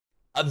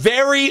A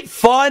very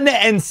fun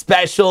and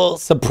special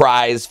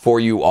surprise for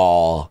you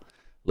all.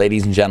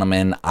 Ladies and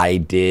gentlemen, I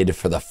did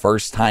for the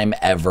first time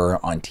ever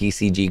on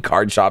TCG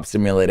Card Shop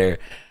Simulator,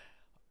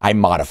 I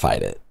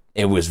modified it.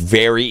 It was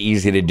very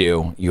easy to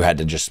do. You had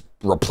to just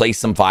replace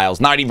some files,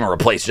 not even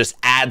replace, just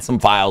add some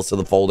files to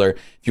the folder.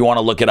 If you want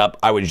to look it up,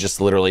 I would just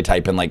literally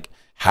type in like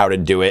how to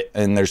do it.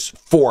 And there's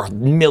 4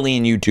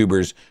 million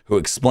YouTubers who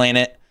explain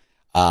it.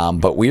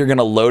 But we are going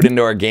to load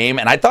into our game.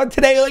 And I thought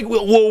today, like,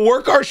 we'll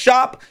work our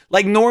shop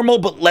like normal,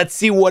 but let's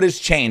see what has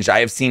changed. I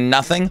have seen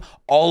nothing.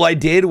 All I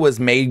did was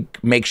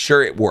make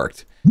sure it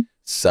worked.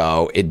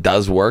 So it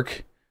does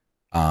work.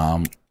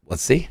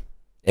 Let's see.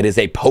 It is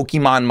a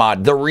Pokemon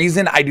mod. The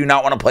reason I do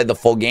not want to play the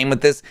full game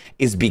with this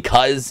is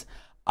because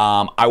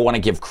I want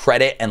to give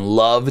credit and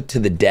love to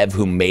the dev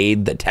who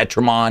made the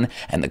Tetramon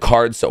and the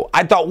cards. So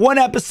I thought one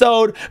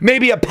episode,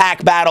 maybe a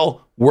pack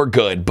battle, we're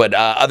good. But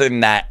other than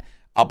that,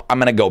 I'm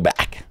going to go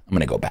back.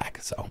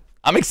 So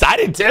I'm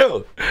excited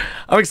too.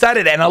 I'm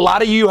excited. And a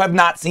lot of you have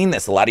not seen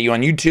this. A lot of you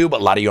on YouTube, a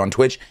lot of you on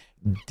Twitch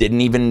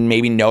didn't even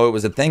maybe know it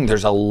was a thing.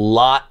 There's a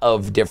lot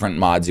of different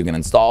mods you can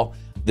install.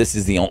 This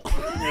is the only...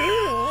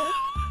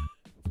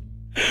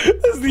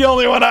 This is the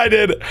only one I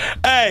did.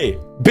 Hey,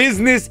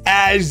 business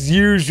as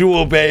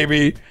usual,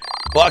 baby.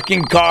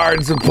 Fucking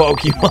cards of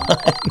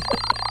Pokemon.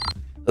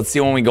 Let's see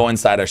when we go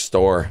inside our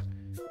store.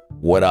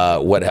 What I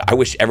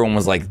wish everyone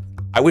was like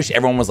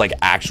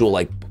actual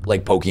like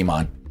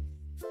Pokemon.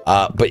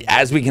 But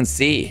as we can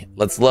see,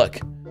 let's look.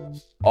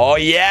 Oh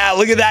yeah,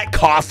 look at that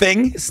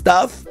coughing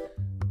stuff.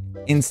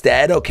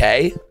 Instead,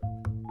 okay.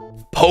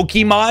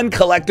 Pokemon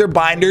collector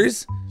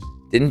binders.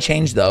 Didn't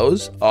change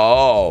those.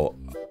 Oh.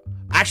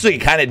 Actually, it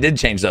kind of did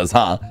change those,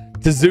 huh?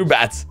 To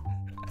Zubats.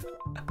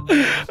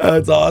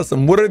 That's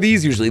awesome. What are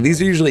these usually?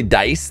 These are usually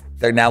dice.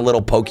 They're now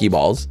little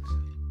Pokeballs.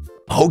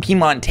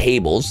 Pokemon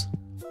tables.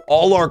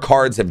 All our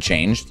cards have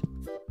changed.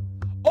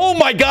 Oh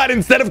my god,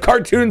 instead of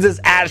cartoons, it's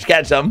Ash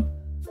Ketchum.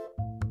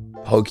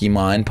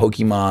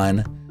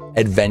 Pokemon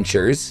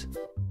Adventures.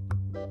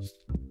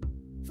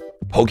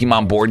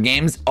 Pokemon board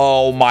games.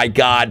 Oh my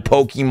god,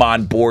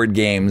 Pokemon board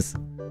games.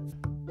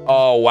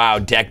 Oh wow,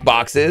 deck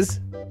boxes.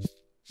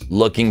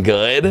 Looking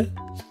good.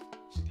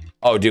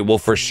 Oh, dude, we'll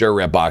for sure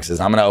rip boxes.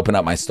 I'm going to open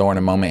up my store in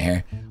a moment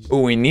here.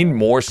 Oh, we need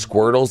more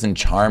Squirtles and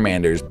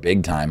Charmanders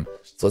big time.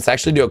 So let's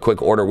actually do a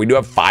quick order. We do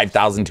have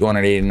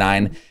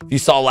 5,289. If you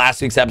saw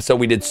last week's episode,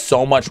 we did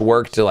so much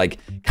work to like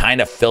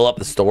kind of fill up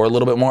the store a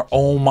little bit more.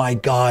 Oh my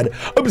God.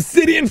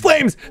 Obsidian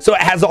Flames. So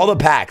it has all the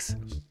packs.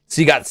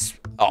 So you got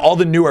all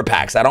the newer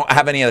packs. I don't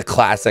have any of the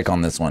classic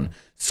on this one.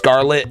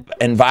 Scarlet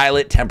and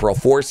Violet Temporal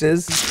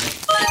Forces.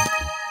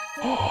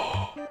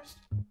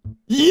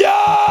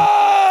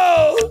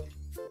 Yo!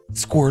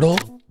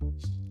 Squirtle.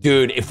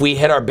 Dude, if we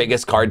hit our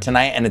biggest card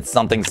tonight and it's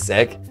something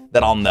sick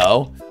that I'll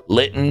know.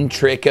 Litten,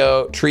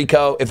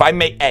 Trico. If I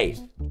make,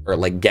 or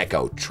like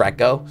Gecko,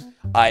 Treco.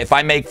 If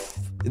I make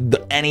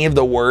any of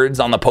the words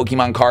on the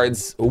Pokemon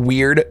cards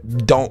weird,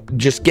 don't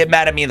just get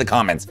mad at me in the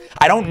comments.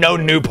 I don't know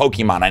new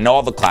Pokemon. I know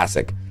all the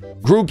classic.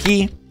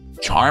 Grookey,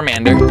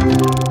 Charmander.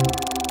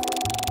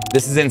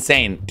 This is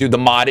insane. Dude, the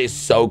mod is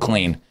so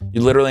clean.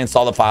 You literally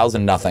install the files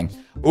and nothing.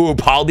 Ooh,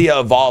 Paldea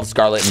Evolved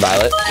Scarlet and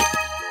Violet.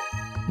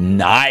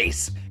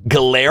 Nice.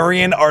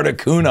 Galarian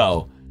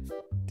Articuno.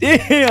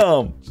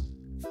 Damn.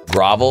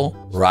 Gravel,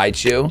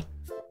 Raichu,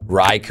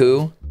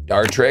 Raikou,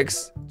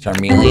 Dartrix,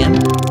 Charmeleon.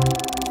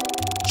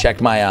 Check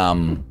my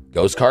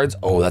ghost cards.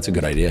 Oh, that's a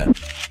good idea.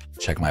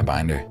 Check my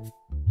binder.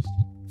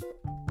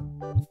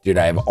 Dude,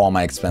 I have all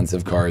my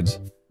expensive cards.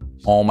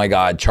 Oh my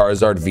God,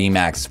 Charizard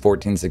VMAX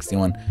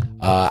 1461.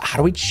 How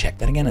do we check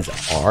that again? Is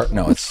it R?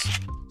 No, it's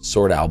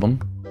Sword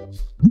Album.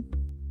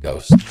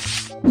 Ghost.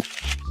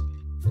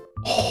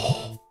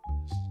 Oh.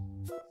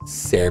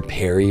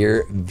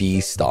 Serperior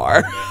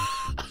V-Star.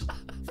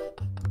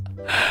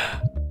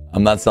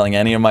 I'm not selling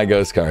any of my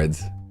ghost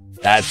cards.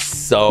 That's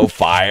so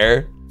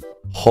fire.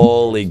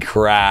 Holy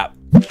crap.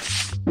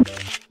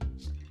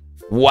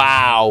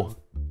 Wow.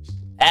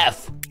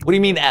 F. What do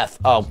you mean F?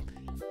 Oh.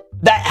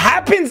 That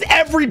happens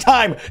every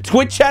time.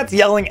 Twitch chat's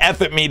yelling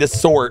F at me to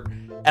sort.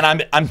 And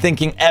I'm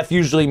thinking F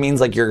usually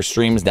means like your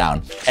stream's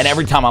down. And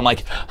every time I'm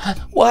like,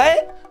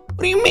 what?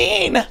 What do you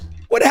mean?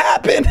 What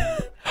happened?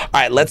 All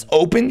right, let's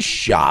open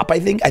shop. I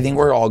think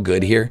we're all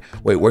good here.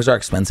 Wait, where's our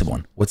expensive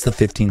one? What's the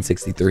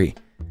 1563?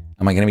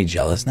 Am I gonna be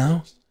jealous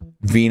now?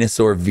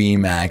 Venusaur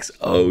VMAX.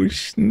 Oh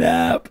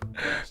snap.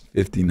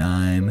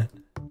 59.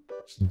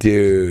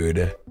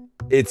 Dude,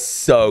 it's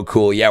so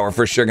cool. Yeah, we're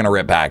for sure gonna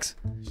rip packs.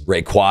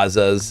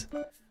 Rayquazas.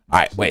 All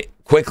right, wait.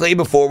 Quickly,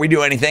 before we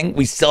do anything,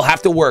 we still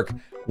have to work.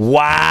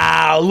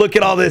 Wow, look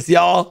at all this,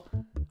 y'all.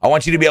 I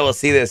want you to be able to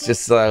see this.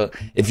 Just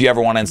if you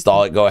ever want to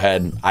install it, go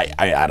ahead.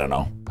 I don't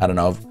know. I don't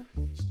know if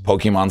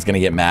Pokemon's gonna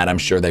get mad. I'm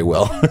sure they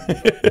will.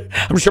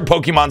 I'm sure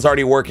Pokemon's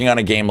already working on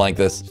a game like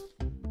this.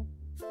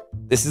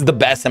 This is the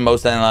best and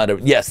most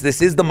yes,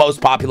 this is the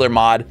most popular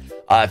mod.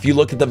 If you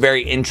look at the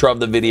very intro of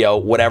the video,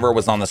 whatever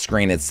was on the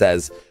screen, it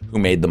says who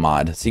made the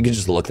mod. So you can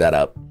just look that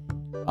up.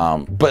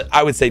 But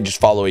I would say just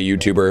follow a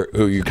YouTuber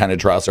who you kind of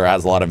trust or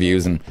has a lot of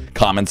views and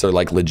comments are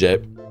like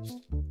legit.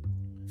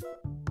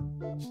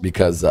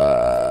 Because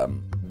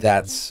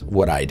that's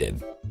what I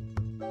did.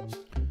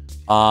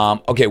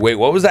 Okay, wait,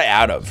 what was I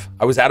out of?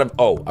 I was out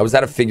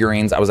of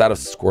figurines. I was out of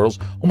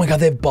Squirtles. Oh my God,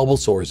 they have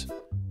Bulbasaurs.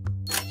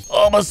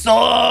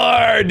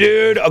 Bulbasaur,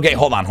 dude. Okay,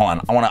 hold on.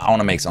 I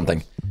wanna make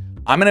something.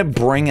 I'm gonna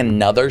bring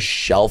another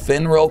shelf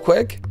in real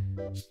quick.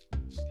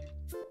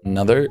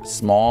 Another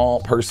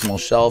small personal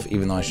shelf,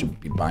 even though I should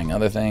be buying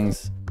other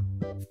things.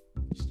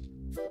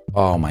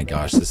 Oh my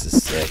gosh, this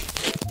is sick.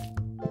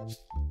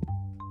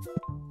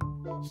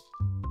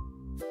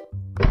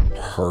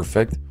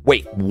 Perfect.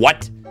 Wait,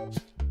 what?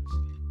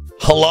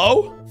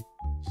 Hello?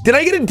 Did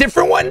I get a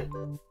different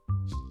one?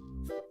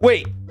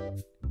 Wait.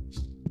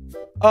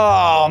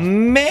 Oh,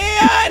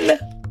 man.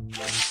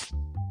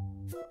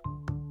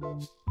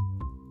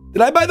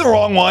 Did I buy the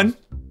wrong one?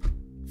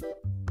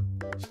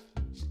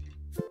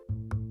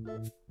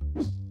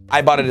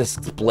 I bought a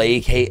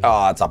display case.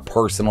 Oh, it's a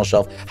personal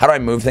shelf. How do I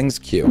move things?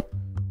 Q.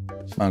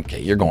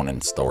 Okay, you're going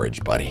in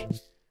storage, buddy.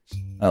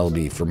 That'll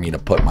be for me to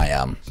put my,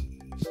 I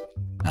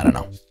don't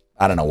know.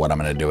 I don't know what I'm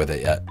going to do with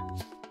it yet.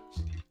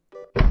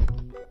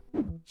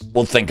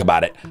 We'll think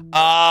about it.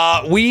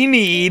 We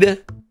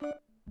need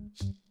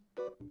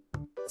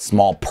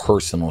small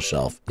personal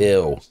shelf.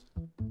 Ew.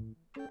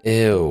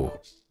 Ew.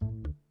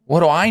 What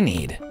do I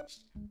need?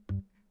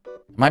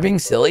 Am I being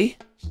silly?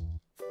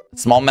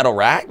 Small metal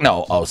rack?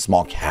 No. Oh,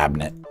 small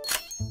cabinet.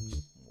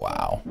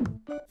 Wow.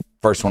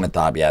 First one at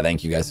top. Yeah,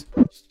 thank you guys.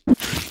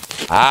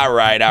 All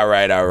right.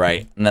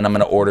 And then I'm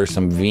going to order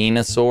some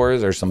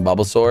Venusaurs or some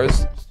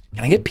Bulbasaurs.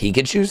 Can I get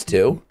Pikachus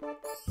too?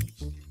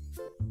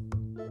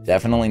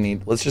 Definitely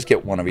need. Let's just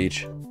get one of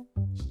each.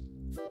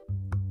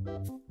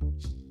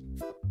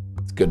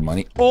 It's good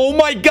money. Oh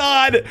my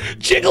God!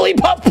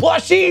 Jigglypuff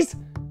plushies!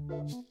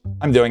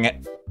 I'm doing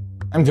it.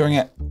 I'm doing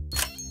it.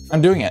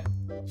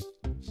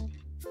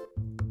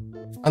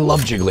 I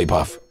love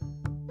Jigglypuff.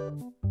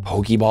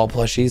 Pokeball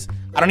plushies.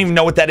 I don't even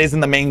know what that is in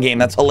the main game.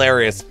 That's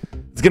hilarious.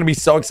 It's gonna be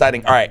so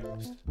exciting. All right.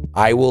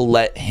 I will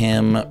let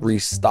him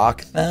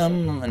restock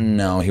them.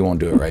 No, he won't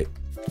do it right.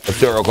 Let's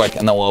do it real quick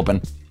and then we'll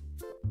open.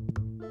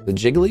 The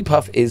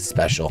Jigglypuff is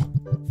special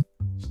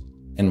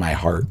in my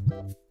heart.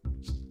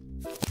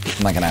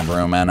 I'm not gonna have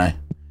room, ain't I?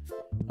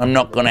 I'm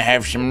not gonna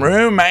have some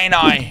room, ain't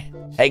I?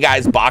 Hey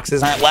guys,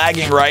 boxes aren't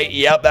lagging, right?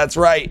 Yep, that's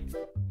right.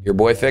 Your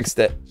boy fixed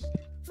it.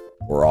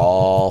 We're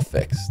all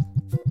fixed.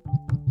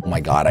 Oh my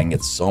God, I can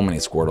get so many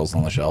Squirtles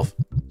on the shelf.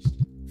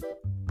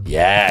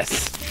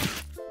 Yes.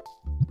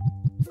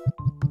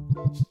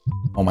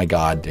 Oh my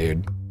God,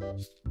 dude.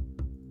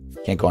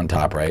 Can't go on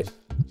top, right?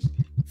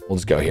 We'll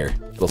just go here.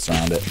 It'll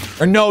surround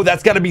it. Or no,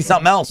 that's got to be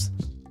something else.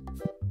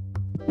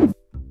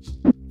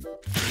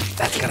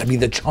 That's got to be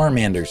the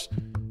Charmanders.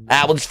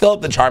 We'll just fill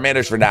up the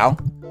Charmanders for now.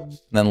 And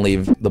then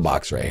leave the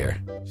box right here.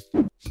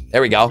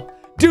 There we go.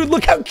 Dude,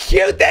 look how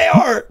cute they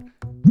are.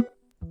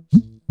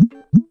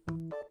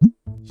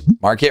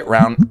 Market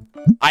round.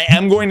 I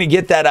am going to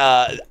get that.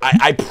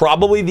 I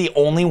probably the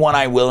only one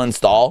I will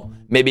install.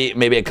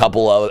 Maybe a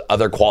couple of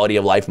other quality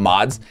of life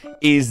mods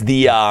is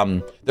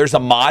the there's a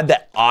mod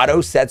that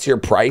auto sets your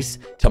price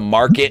to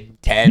market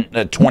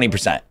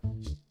 20%.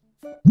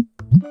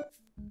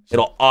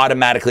 It'll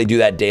automatically do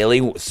that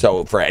daily.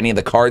 So for any of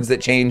the cards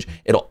that change,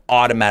 it'll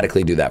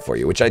automatically do that for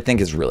you, which I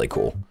think is really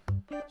cool.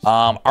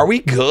 Are we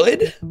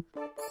good?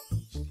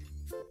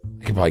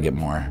 I could probably get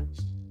more.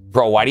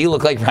 Bro, why do you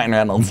look like Ryan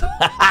Reynolds?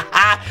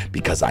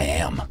 Because I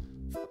am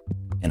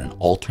in an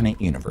alternate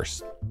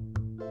universe.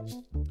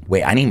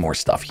 Wait, I need more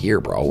stuff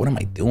here, bro. What am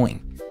I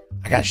doing?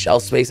 I got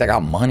shelf space. I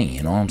got money.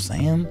 You know what I'm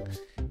saying?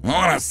 You know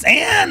what I'm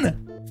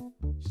saying?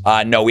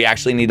 No, we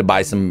actually need to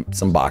buy some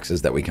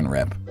boxes that we can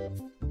rip.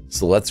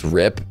 So let's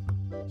rip.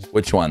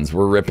 Which ones?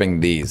 We're ripping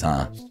these,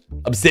 huh?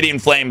 Obsidian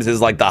Flames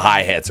is like the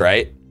high hits,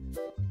 right?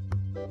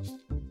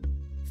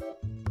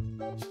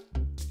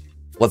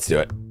 Let's do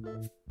it.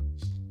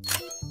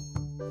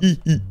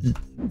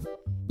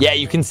 Yeah,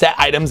 you can set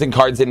items and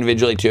cards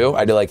individually too.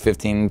 I do like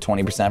 15,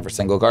 20% for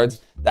single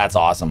cards. That's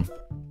awesome.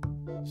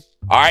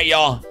 All right,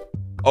 y'all.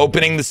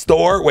 Opening the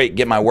store. Wait,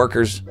 get my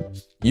workers.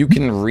 You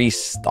can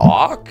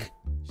restock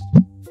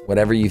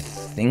whatever you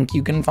think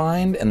you can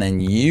find. And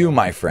then you,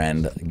 my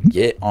friend,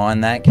 get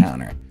on that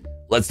counter.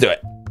 Let's do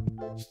it.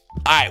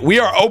 All right, we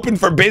are open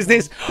for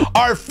business.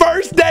 Our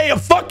first day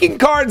of fucking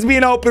cards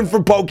being open for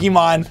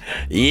Pokemon.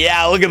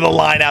 Yeah, look at the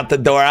line out the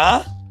door,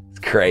 huh? It's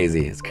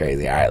crazy. It's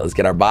crazy. All right, let's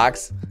get our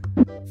box.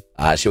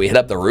 Should we hit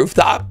up the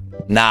rooftop?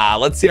 Nah,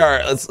 let's see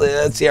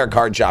our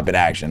card shop in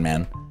action,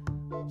 man.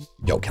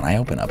 Yo, can I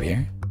open up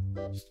here?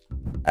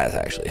 That's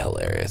actually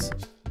hilarious.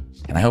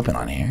 Can I open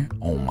on here?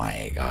 Oh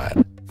my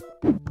God.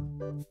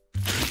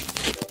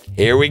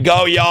 Here we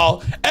go,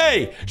 y'all.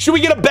 Hey, should we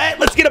get a bet?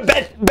 Let's get a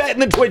bet in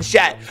the Twitch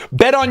chat.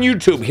 Bet on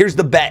YouTube. Here's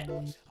the bet.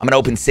 I'm going to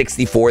open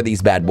 64 of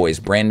these bad boys,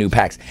 brand new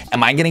packs.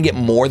 Am I going to get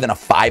more than a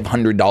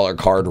 $500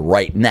 card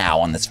right now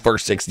on this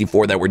first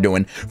 64 that we're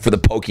doing for the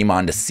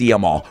Pokemon to see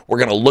them all? We're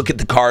going to look at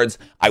the cards.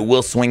 I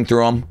will swing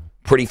through them.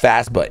 pretty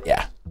fast, but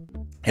yeah.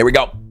 Here we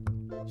go.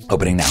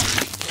 Opening now.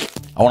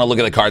 I want to look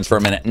at the cards for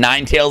a minute.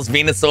 Ninetales,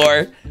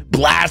 Venusaur,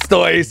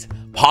 Blastoise,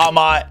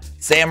 Pokemod,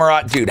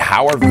 Samurott. Dude,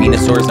 how are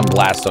Venusaurs and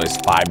Blastoise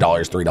 $5,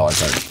 $3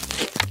 cards?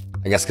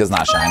 I guess because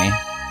not shiny.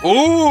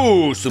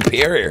 Ooh,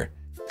 superior.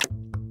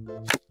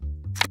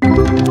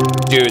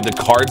 Dude, the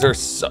cards are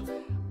so...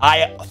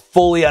 I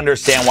fully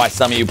understand why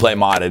some of you play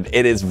modded.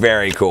 It is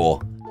very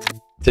cool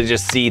to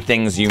just see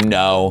things you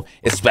know,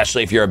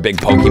 especially if you're a big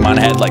Pokemon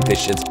head. Like, this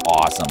shit's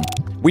awesome.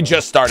 We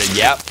just started,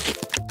 yep.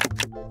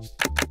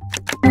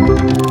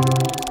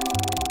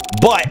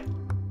 But,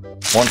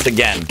 once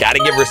again, gotta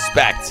give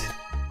respect.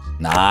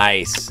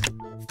 Nice.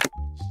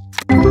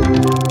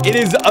 It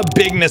is a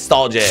big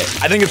nostalgia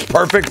hit. I think it's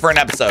perfect for an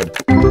episode.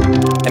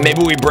 And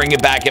maybe we bring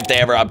it back if they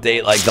ever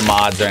update, like, the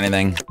mods or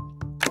anything.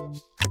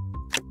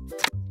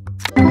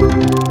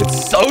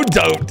 It's so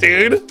dope,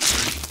 dude.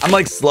 I'm,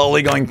 like,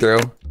 slowly going through.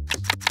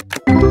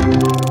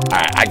 All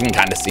right, I can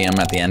kind of see him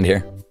at the end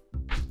here.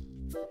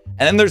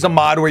 And then there's a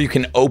mod where you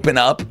can open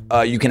up,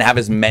 you can have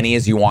as many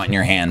as you want in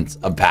your hands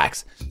of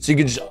packs. So you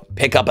can just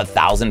pick up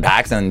 1,000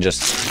 packs and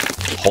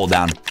just hold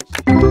down.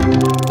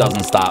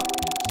 Doesn't stop.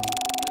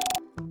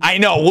 I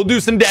know, we'll do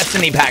some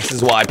Destiny packs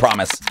as well, I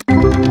promise.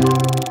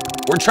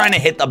 We're trying to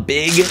hit the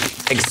big,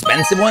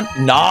 expensive one.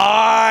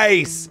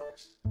 Nice!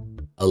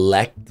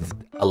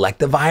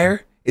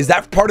 Electivire? Is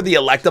that part of the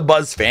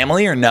Electabuzz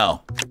family or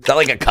no? Is that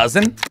like a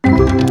cousin?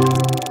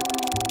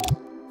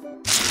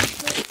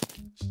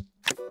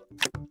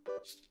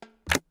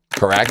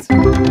 Correct?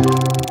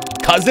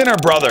 Cousin or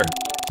brother?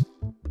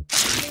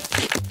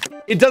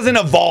 It doesn't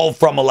evolve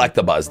from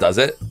Electabuzz, does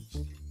it?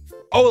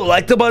 Oh,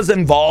 Electabuzz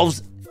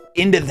evolves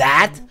into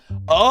that?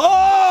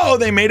 Oh,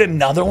 they made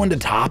another one to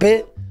top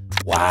it?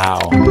 Wow.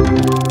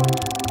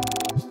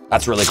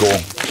 That's really cool.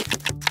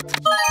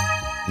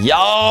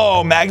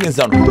 Yo,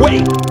 Magnezone.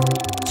 Wait,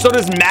 so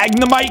does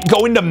Magnemite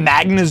go into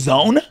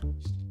Magnezone?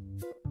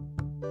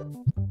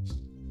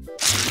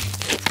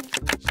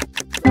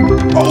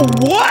 Oh,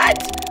 what?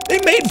 They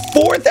made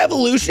 4th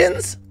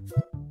evolutions?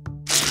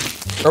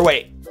 Or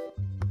wait,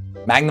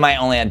 Magnemite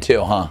only had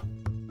 2, huh?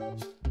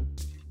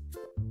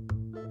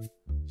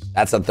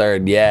 That's a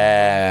 3rd,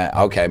 yeah.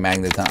 Okay,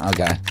 Magneton,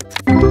 okay.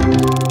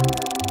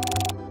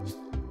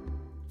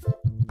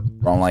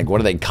 Bro, I'm like,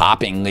 what are they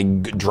copying?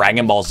 Like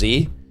Dragon Ball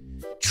Z?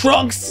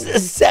 Trunks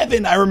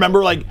 7. I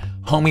remember like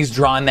homies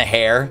drawing the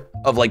hair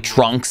of like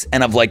Trunks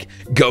and of like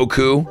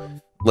Goku,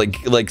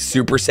 like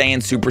Super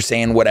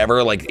Saiyan,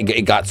 whatever. Like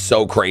it got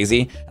so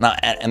crazy,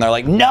 and they're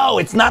like, no,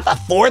 it's not the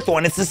 4th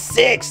one, it's the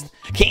 6th.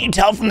 Can't you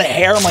tell from the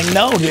hair? I'm like,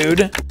 no,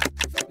 dude,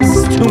 this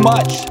is too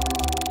much.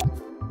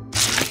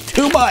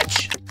 Too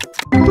much.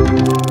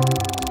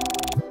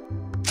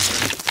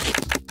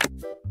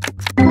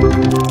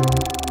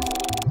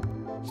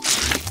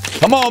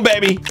 Come on,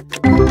 baby.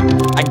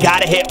 I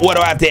gotta hit, what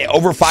do I have to hit?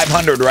 Over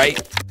 500, right?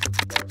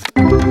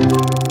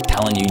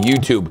 Telling you,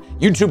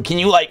 YouTube, can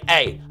you like,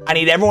 hey, I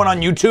need everyone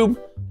on YouTube,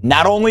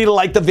 not only to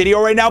like the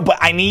video right now, but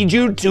I need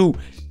you to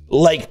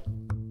like,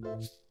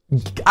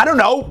 I don't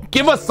know,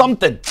 give us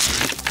something.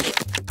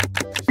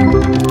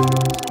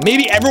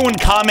 Maybe everyone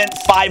comment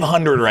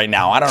 500 right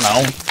now, I don't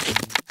know.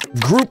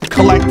 Group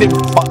collective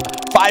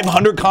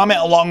 500 comment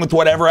along with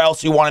whatever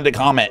else you wanted to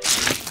comment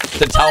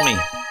to tell me.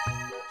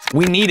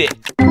 We need it.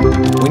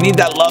 We need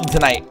that love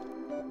tonight.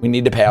 We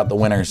need to pay out the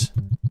winners.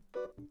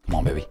 Come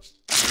on, baby.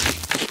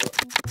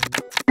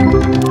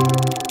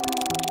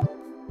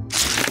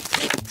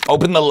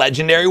 Open the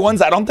legendary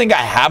ones. I don't think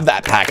I have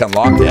that pack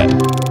unlocked yet.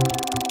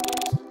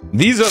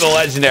 These are the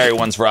legendary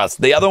ones for us.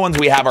 The other ones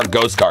we have are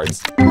ghost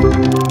cards.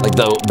 Like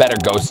the better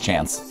ghost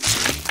chance.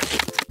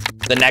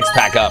 The next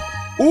pack up.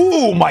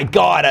 Ooh, my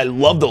God. I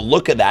love the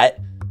look of that.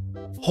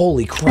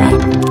 Holy crap.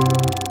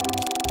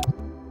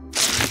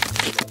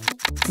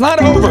 It's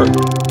not over.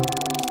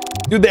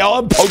 Dude, they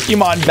all have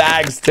Pokemon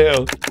bags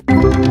too.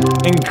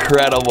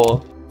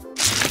 Incredible.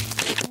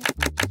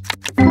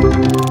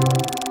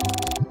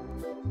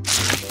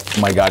 Oh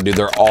my God, dude,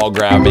 they're all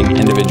grabbing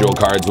individual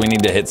cards. We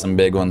need to hit some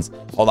big ones.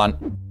 Hold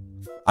on.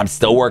 I'm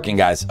still working,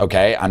 guys,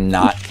 okay? I'm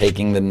not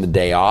taking them the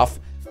day off.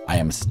 I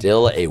am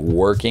still a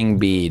working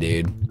bee,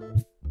 dude.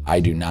 I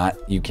do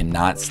not, you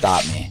cannot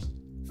stop me.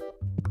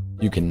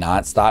 You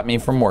cannot stop me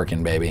from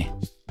working, baby.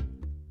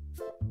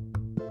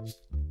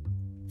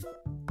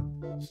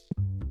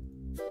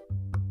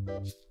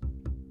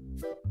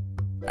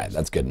 All right,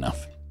 that's good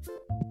enough.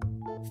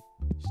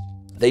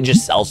 They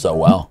just sell so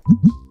well.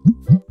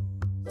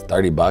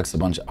 30 bucks, a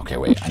bunch of, okay,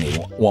 wait, I need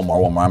one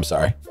more, I'm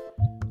sorry.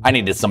 I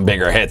needed some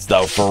bigger hits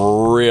though,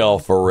 for real,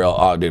 for real.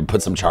 Oh, dude,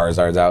 put some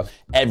Charizards out.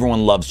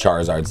 Everyone loves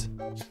Charizards.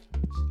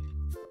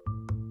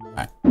 All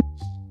right.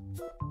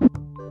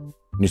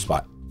 New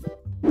spot.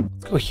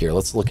 Let's go here,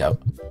 let's look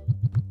out.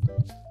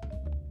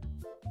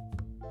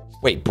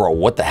 Wait, bro,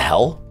 what the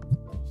hell?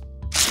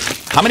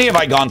 How many have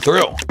I gone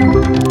through?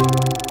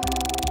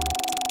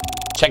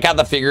 Check out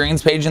the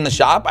figurines page in the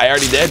shop. I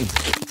already did.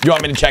 You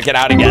want me to check it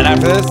out again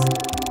after this?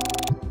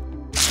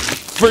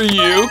 For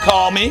you,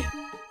 call me.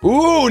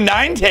 Ooh,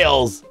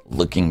 Ninetales.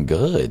 Looking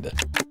good.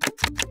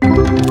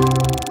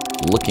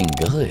 Looking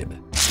good.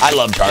 I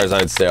love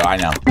Charizards too, I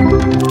know.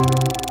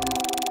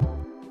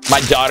 My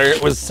daughter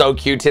was so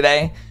cute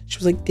today. She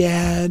was like,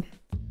 Dad,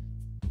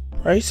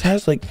 Bryce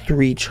has like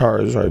 3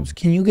 Charizards.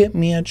 Can you get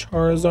me a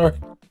Charizard?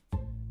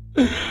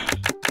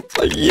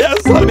 Like,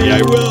 yes, honey,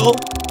 I will.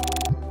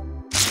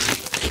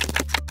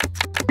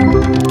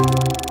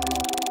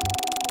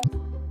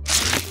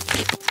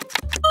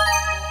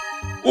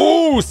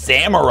 Ooh,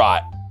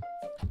 Samurott.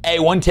 Hey,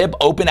 one tip,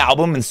 open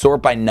album and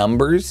sort by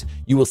numbers.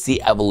 You will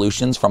see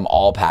evolutions from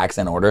all packs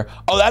in order.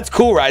 Oh, that's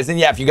cool, Ryzen.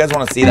 Yeah, if you guys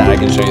want to see that, I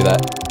can show you that.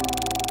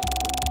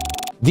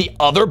 The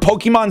other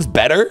Pokemon's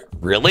better?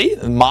 Really?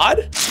 Mod?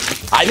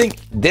 I think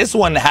this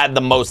one had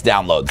the most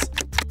downloads.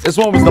 This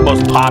one was the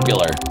most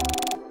popular.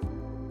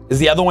 Does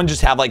the other one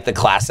just have like the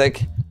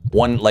classic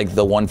one, like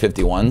the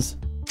 151s?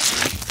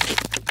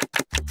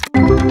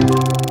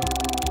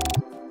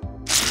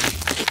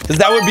 Because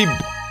that would be...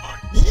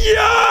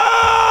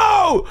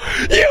 Yo!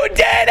 You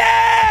did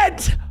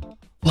it!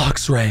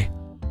 Luxray.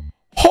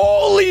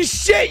 Holy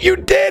shit, you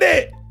did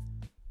it!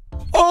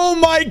 Oh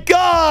my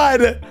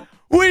god!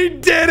 We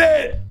did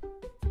it!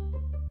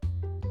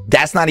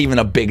 That's not even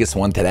the biggest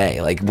one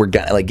today. Like, we're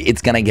gonna, like,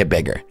 it's gonna get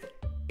bigger.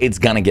 It's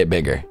gonna get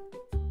bigger.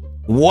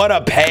 What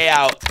a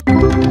payout.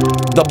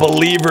 The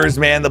believers,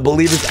 man. The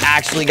believers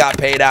actually got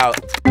paid out.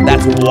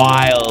 That's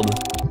wild.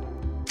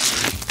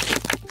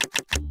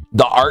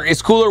 The art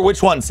is cooler.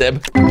 Which one,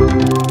 Sib?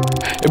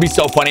 It'd be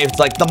so funny if it's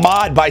like the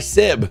mod by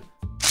Sib.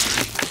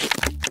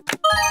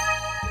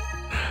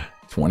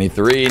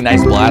 23.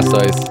 Nice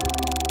Blastoise.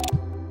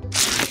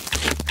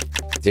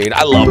 Dude,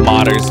 I love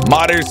modders.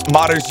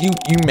 Modders,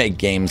 you make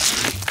games.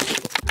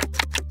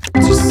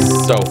 It's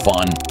just so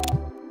fun.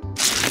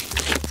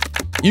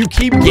 You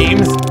keep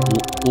games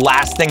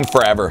lasting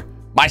forever.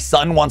 My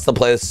son wants to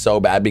play this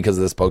so bad because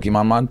of this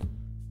Pokemon mod.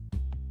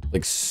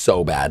 Like,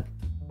 so bad.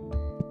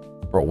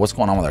 Bro, what's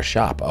going on with our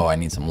shop? Oh, I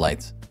need some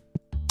lights.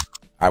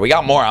 All right, we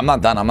got more. I'm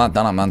not done.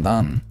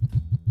 I'm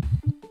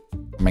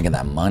making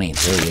that money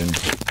too, dude.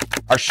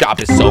 Our shop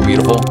is so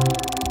beautiful.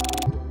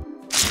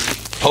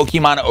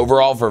 Pokemon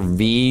overall for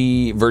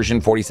V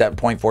version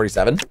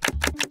 47.47.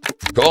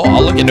 Cool,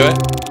 I'll look into it.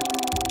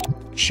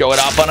 Show it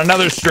off on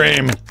another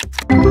stream.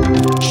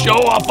 Show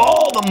off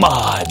all the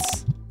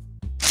mods.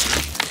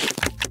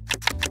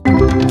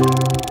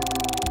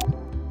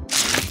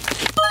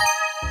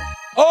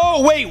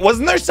 Oh, wait,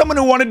 wasn't there someone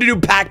who wanted to do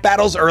pack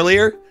battles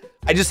earlier?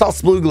 I just saw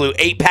Splooglu,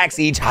 8 packs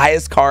each,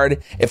 highest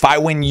card. If I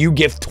win, you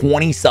gift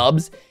 20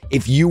 subs.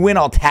 If you win,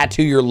 I'll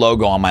tattoo your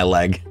logo on my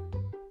leg.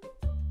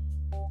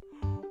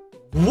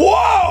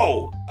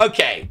 Whoa!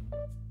 Okay.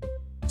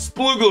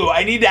 Splooglu,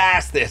 I need to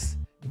ask this.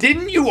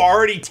 Didn't you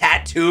already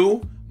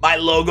tattoo my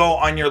logo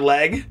on your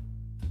leg?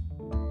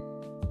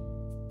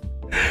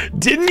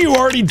 Didn't you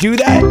already do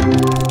that?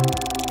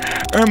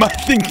 Or am I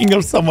thinking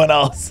of someone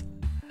else?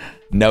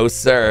 No,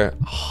 sir.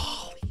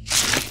 Holy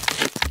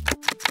shit.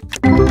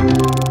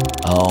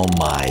 Oh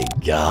my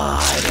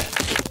god.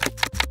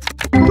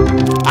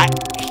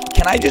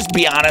 Can I just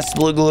be honest,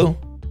 Splooglu?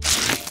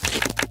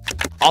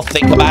 I'll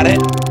think about it.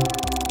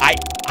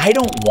 I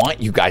don't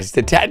want you guys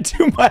to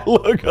tattoo my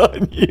logo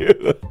on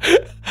you.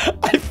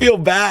 I feel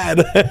bad.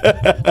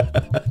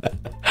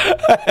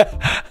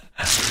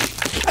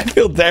 I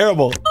feel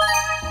terrible.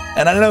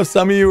 And I know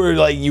some of you are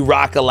like, you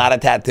rock a lot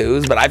of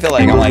tattoos, but I feel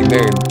like I'm like,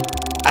 dude,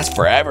 that's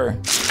forever.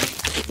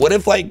 What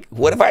if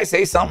I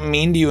say something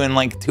mean to you in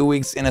like 2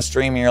 weeks in a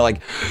stream and you're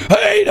like,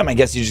 hey, I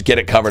guess you just get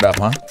it covered up,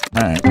 huh?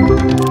 All right. All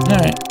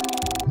right.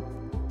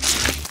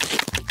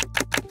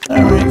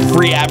 All right,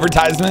 free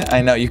advertisement.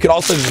 I know. You could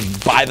also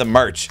just buy the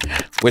merch,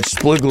 which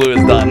Splooglu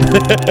has done.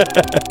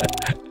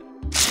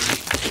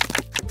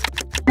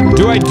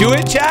 Do I do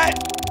it, chat?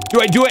 Do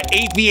I do it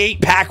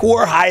 8v8 pack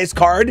war highest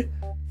card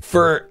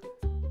for...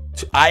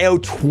 I owe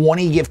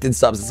 20 gifted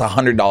subs. It's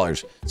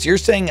 $100. So you're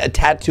saying a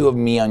tattoo of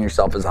me on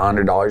yourself is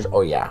 $100?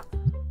 Oh, yeah.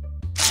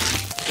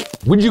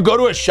 Would you go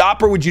to a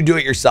shop or would you do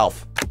it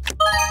yourself?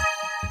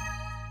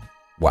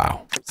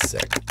 Wow.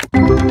 Sick.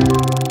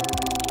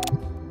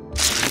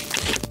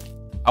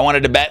 I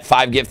wanted to bet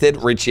 5 gifted.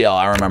 Richiel,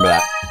 I remember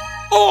that.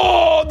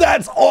 Oh,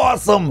 that's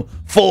awesome.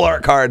 Full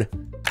art card.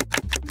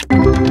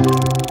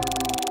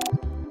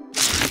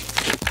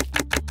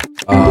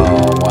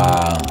 Oh,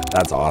 wow.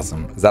 That's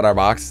awesome. Is that our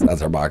box?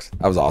 That's our box.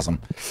 That was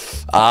awesome.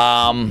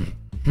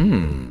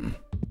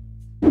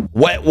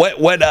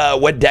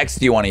 What decks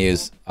do you want to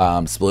use,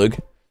 Sploog?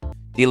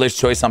 Dealer's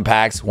choice on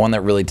packs. One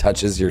that really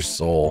touches your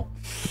soul.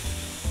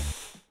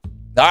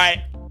 All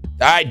right.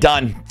 All right,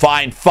 done.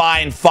 Fine,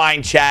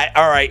 chat.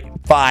 All right,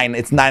 fine.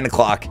 It's 9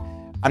 o'clock.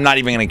 I'm not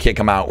even going to kick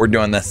him out. We're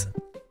doing this.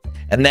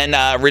 And then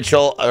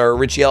Richiel,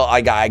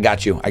 I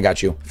got you.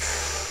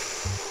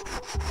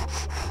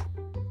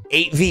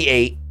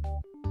 8v8.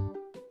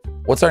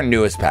 What's our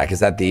newest pack? Is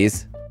that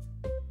these?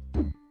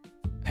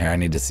 Here, I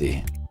need to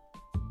see.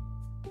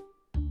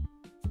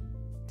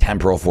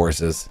 Temporal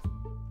Forces.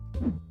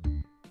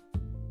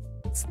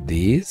 It's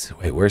these?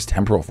 Wait, where's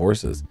Temporal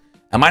Forces?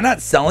 Am I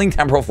not selling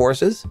Temporal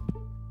Forces?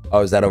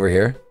 Oh, is that over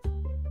here?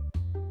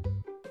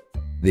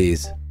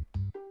 These.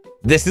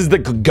 This is the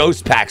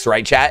ghost packs,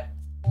 right, chat?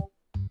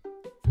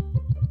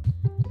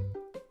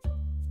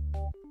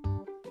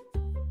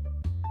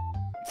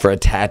 For a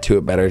tattoo,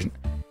 it better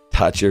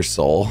touch your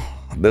soul.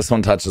 This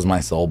one touches my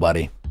soul,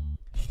 buddy.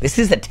 This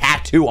is a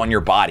tattoo on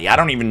your body. I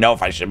don't even know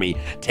if I should be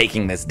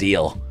taking this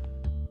deal.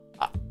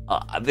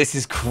 This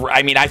is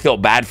I mean, I feel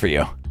bad for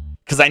you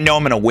because I know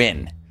I'm gonna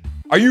win.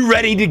 Are you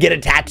ready to get a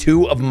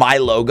tattoo of my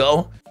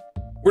logo?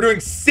 We're doing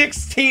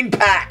 16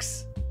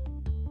 packs.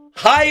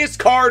 Highest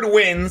card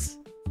wins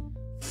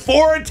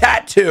for a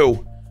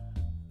tattoo.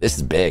 This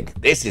is big.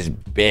 This is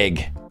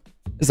big.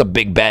 This is a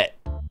big bet.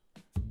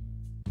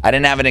 I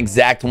didn't have an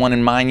exact one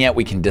in mind yet.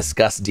 We can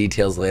discuss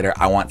details later.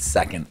 I want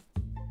second.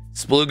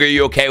 Splug, are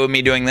you okay with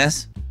me doing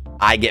this?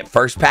 I get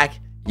first pack,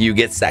 you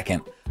get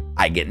second.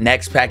 I get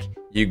next pack,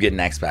 you get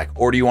next pack.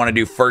 Or do you want to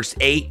do first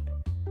 8,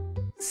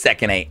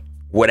 second 8?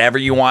 Whatever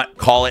you want,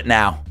 call it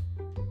now.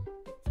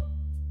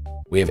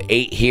 We have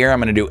 8 here. I'm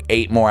going to do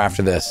 8 more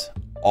after this.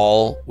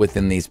 All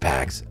within these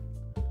packs.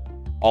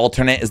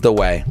 Alternate is the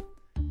way.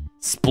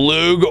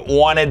 Splug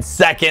wanted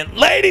second.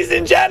 Ladies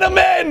and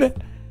gentlemen,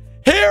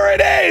 here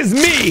it is,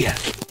 me.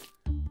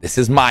 This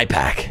is my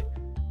pack.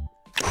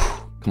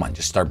 Come on,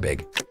 just start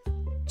big.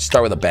 Just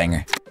start with a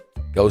banger.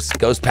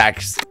 Ghost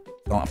packs.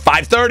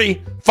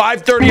 530.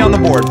 530 on the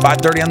board.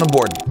 530 on the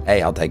board.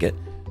 Hey, I'll take it.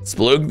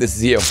 Splug, this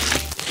is you.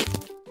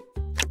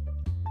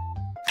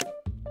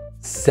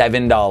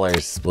 $7,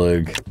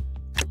 Splug.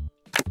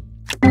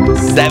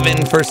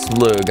 7 for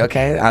Splug.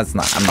 Okay,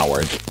 I'm not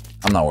worried.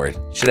 I'm not worried.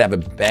 Should have a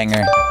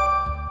banger.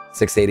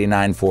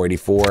 689,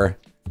 484.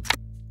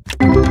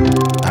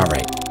 All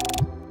right.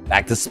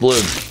 Back to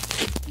Splug.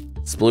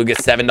 Splug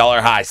gets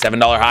 $7 high.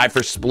 $7 high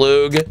for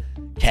Splug.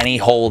 Can he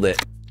hold it?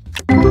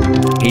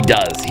 He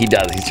does. He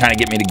does. He's trying to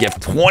get me to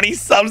gift 20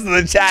 subs to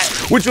the chat,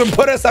 which would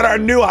put us at our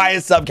new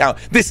highest sub count.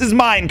 This is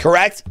mine,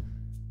 correct?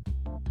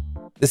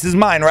 This is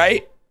mine,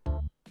 right?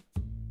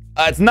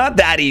 It's not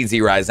that easy,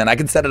 Ryzen. I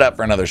can set it up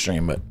for another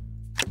stream, but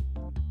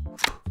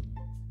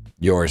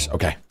yours.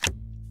 Okay.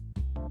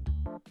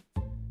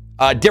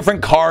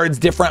 Different cards,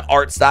 different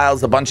art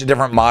styles, a bunch of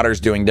different modders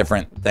doing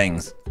different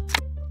things.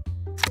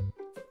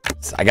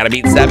 So I gotta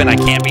beat 7. I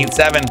can't beat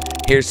 7.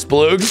 Here's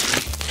Splug.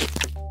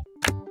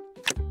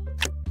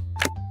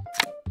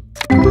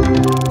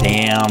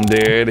 Damn,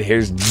 dude.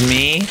 Here's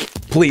me.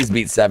 Please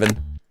beat 7.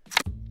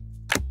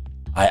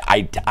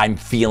 I'm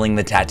feeling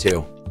the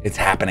tattoo. It's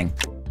happening.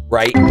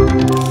 Right?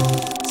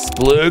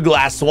 Splug,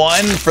 last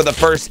one for the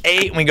first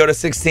 8, and we go to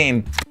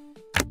 16.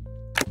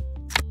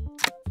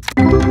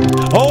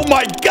 Oh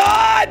my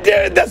God,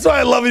 dude. That's why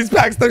I love these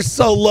packs. They're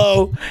so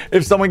low.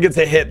 If someone gets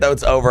a hit, though,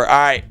 it's over. All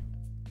right.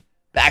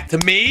 Back to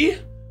me.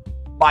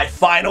 My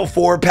final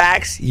 4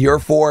 packs. Your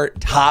 4.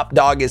 Top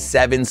dog is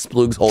 7.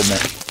 Splug's holding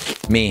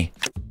it. Me.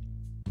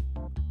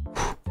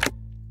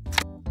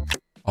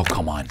 Oh,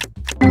 come on.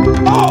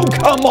 Oh,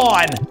 come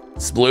on.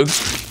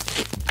 Splug.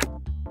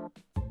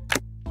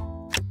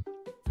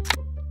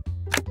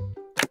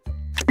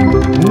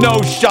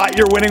 No shot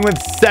you're winning with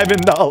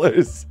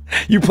 $7.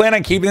 You plan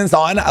on keeping this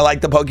on? I like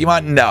the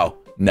Pokemon. No.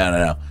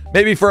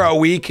 Maybe for a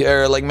week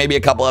or like maybe a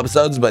couple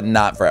episodes, but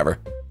not forever.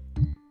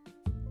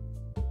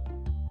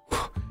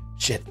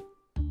 Shit.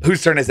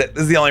 Whose turn is it?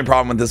 This is the only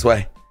problem with this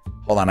way.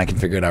 Hold on, I can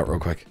figure it out real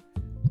quick.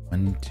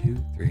 1, 2,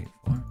 3,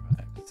 4,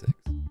 5, 6.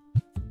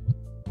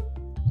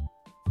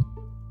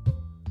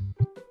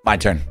 My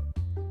turn.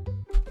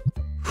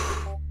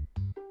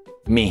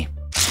 Me.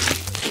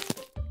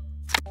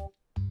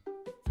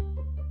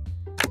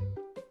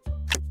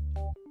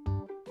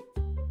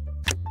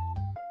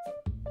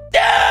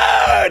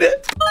 Dude!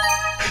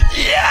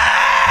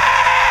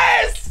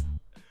 Yes!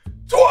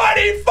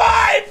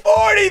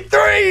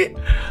 25.43.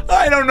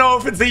 I don't know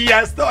if it's a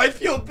yes, though. I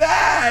feel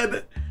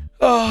bad.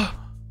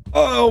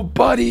 Oh,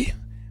 buddy. I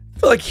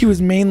feel like he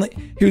was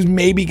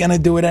maybe gonna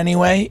do it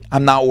anyway.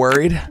 I'm not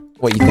worried.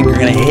 What, you think you're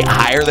gonna hit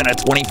higher than a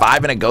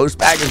 25 in a ghost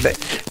pack?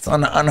 It's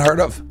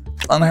unheard of.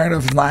 It's unheard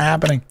of. It's not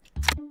happening.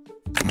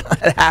 It's not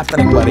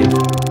happening, buddy.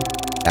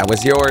 That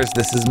was yours.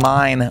 This is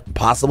mine.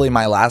 Possibly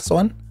my last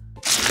one.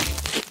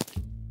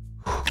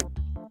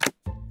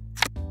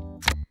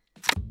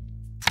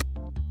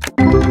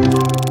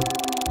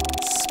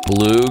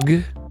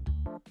 Splug,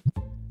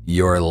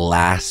 your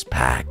last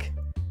pack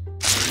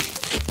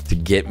to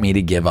get me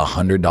to give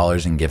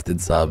 $100 in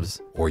gifted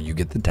subs, or you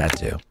get the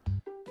tattoo.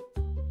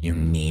 You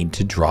need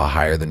to draw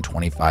higher than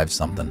 25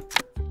 something.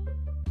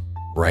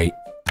 Right?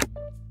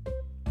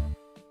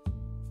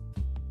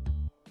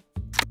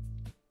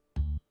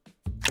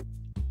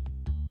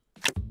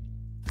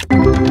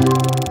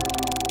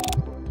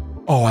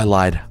 Oh, I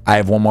lied. I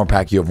have one more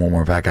pack. You have one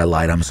more pack. I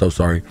lied. I'm so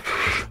sorry.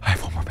 I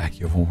have one more pack.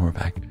 You have one more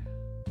pack.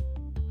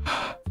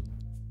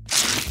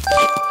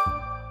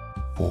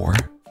 4.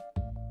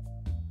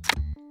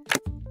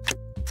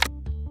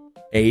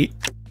 8.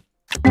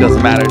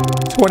 Doesn't matter.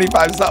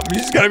 25 something.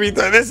 You just gotta be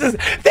through. This is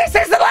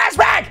the last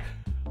pack.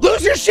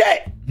 Lose your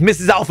shit.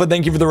 Mrs. Alpha,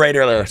 thank you for the raid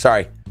earlier.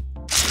 Sorry.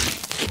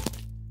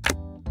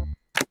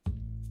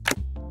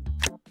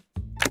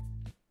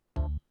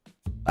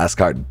 Last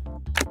card.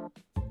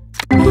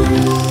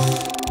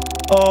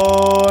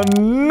 Oh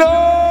no!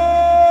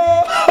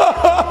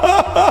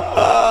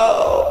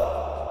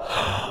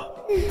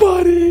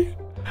 Buddy.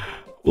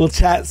 We'll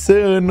chat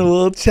soon.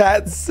 We'll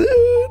chat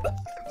soon.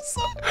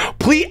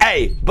 Please,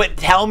 hey, but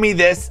tell me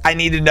this. I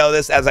need to know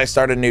this as I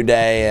start a new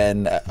day.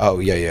 And oh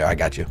yeah, I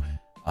got you.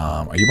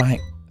 Are you buying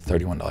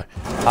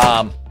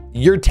 $31?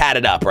 You're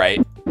tatted up, right?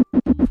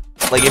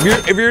 Like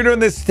if you're doing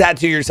this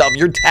tattoo yourself,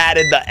 you're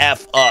tatted the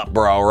F up,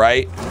 bro,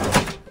 right?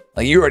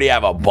 Like you already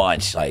have a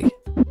bunch. Like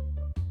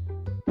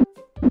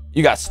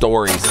you got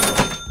stories.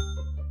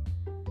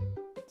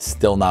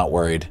 Still not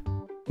worried.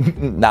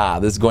 Nah,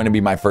 this is going to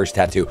be my first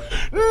tattoo.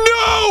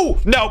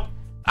 No.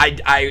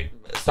 I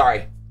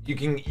sorry. You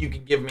can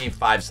give me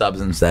 5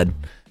 subs instead.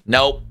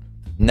 Nope.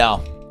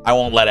 No, I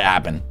won't let it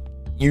happen.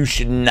 You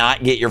should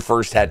not get your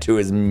first tattoo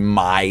as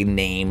my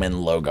name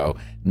and logo.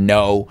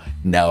 No.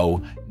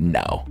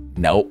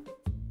 Nope.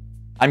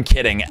 I'm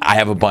kidding. I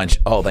have a bunch.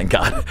 Oh, thank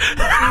God.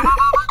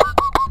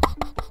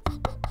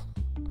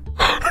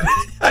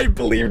 I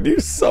believed you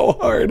so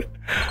hard.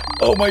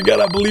 Oh my God,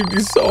 I believed you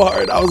so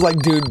hard. I was like,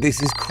 dude,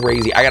 this is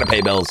crazy. I gotta pay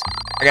bills.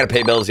 I gotta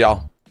pay bills,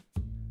 y'all.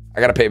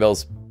 I gotta pay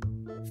bills.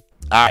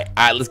 All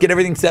right, let's get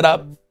everything set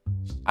up.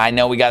 I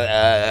know we got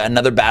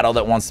another battle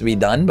that wants to be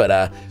done, but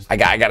I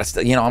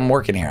gotta, you know, I'm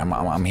working here.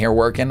 I'm here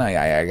working.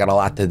 I got a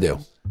lot to do.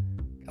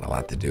 Got a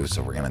lot to do,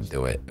 so we're gonna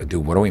do it.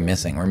 Dude, what are we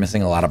missing? We're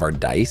missing a lot of our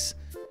dice.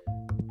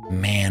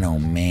 Man, oh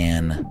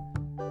man.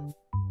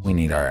 We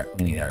need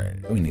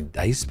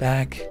dice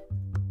back.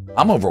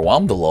 I'm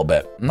overwhelmed a little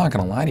bit. I'm not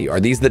gonna lie to you. Are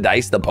these the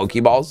dice, the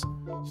Pokeballs?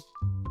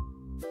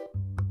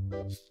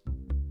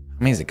 How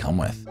many does it come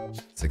with?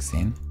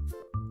 16?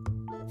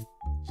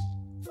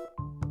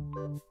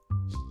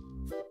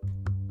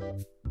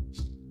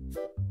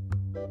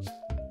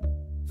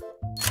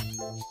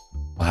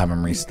 I'll have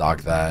him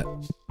restock that.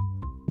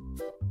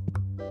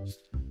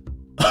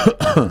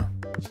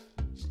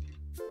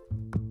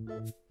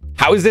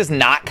 How is this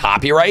not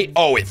copyright?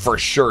 Oh, it for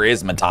sure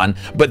is, Matan.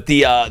 But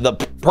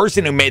the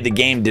person who made the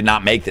game did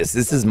not make this.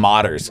 This is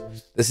modders.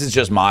 This is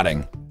just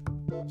modding.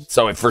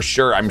 So it for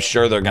sure, I'm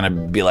sure they're gonna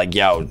be like,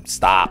 yo,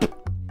 stop.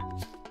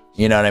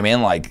 You know what I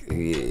mean? Like,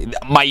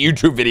 my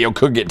YouTube video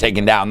could get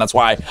taken down. That's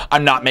why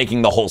I'm not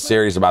making the whole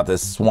series about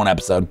this one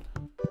episode.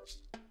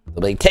 They'll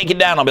be like, take it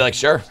down. I'll be like,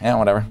 sure. Yeah,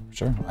 whatever.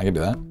 Sure, I can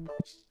do that. You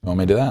want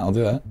me to do that? I'll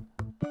do that.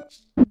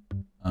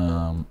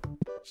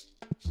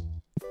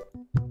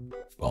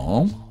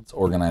 Boom. Let's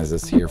organize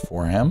this here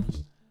for him.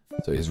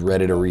 So he's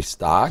ready to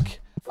restock.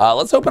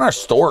 Let's open our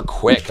store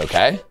quick,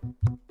 okay?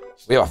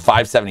 We have a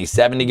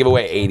 577 to give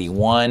away,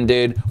 81,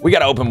 dude. We got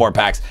to open more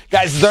packs.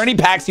 Guys, is there any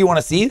packs you want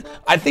to see?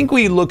 I think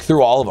we look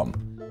through all of them.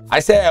 I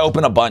say I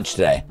open a bunch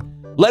today.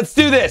 Let's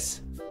do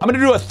this. I'm going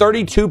to do a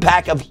 32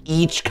 pack of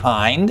each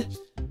kind.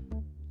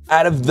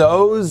 Out of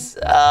those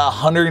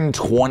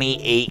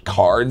 128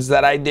 cards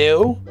that I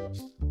do,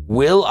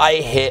 will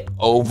I hit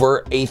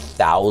over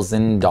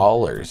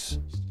 $1,000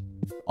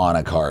 on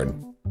a card?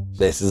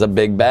 This is a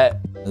big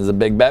bet. This is a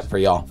big bet for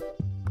y'all.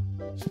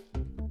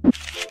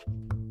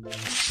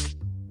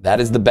 That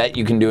is the bet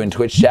you can do in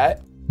Twitch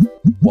chat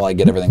while I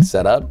get everything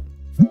set up.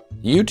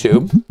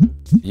 YouTube,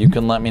 you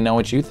can let me know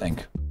what you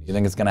think. You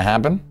think it's gonna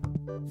happen?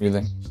 You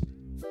think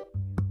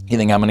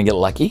I'm gonna get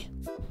lucky?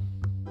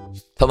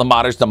 Tell the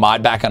modders to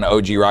mod back on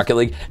OG Rocket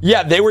League.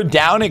 Yeah, they were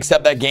down,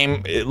 except that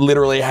game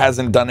literally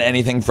hasn't done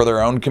anything for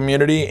their own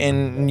community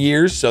in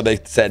years. So they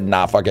said,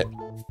 nah, fuck it.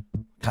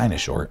 Kind of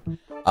short.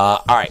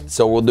 All right,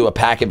 so we'll do a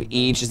pack of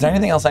each. Is there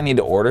anything else I need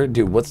to order?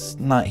 Dude, what's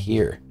not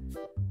here?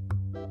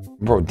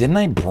 Bro, didn't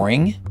I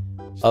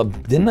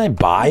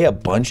buy a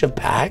bunch of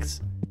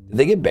packs? Did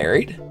they get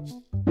buried?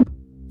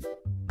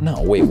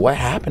 No, wait, what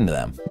happened to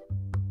them?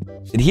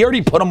 Did he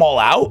already put them all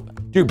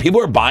out? Dude,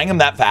 people are buying them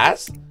that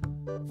fast?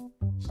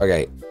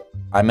 Okay,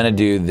 I'm gonna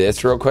do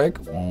this real quick.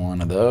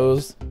 One of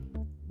those.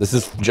 This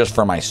is just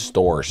for my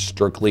store,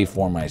 strictly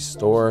for my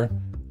store.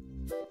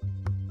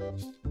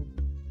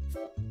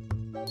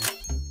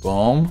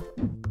 Boom.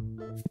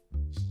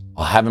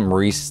 I'll have him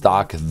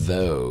restock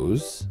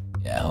those.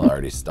 Yeah, he'll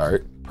already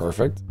start.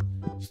 Perfect.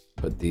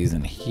 Put these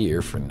in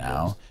here for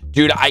now.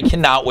 Dude, I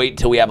cannot wait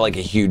till we have like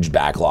a huge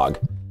backlog.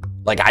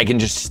 Like I can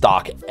just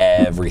stock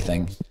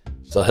everything.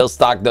 So he'll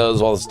stock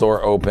those while the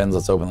store opens.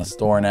 Let's open the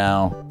store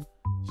now.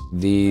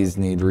 These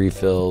need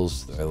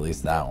refills, or at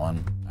least that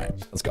one. All right,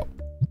 let's go.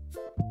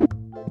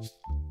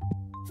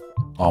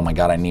 Oh my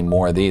God, I need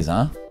more of these,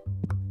 huh?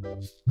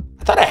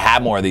 I thought I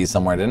had more of these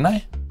somewhere, didn't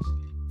I?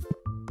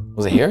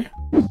 Was it here?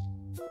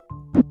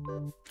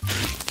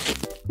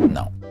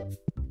 No.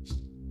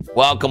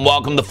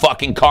 Welcome to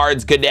fucking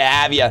cards. Good to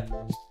have you.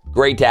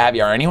 Great to have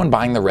you. Are anyone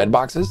buying the red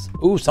boxes?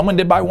 Ooh, someone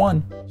did buy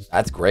one.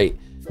 That's great.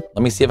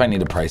 Let me see if I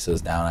need to price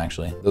those down,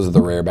 actually. Those are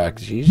the rare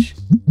boxes.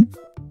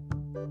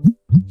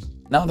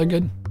 No, they're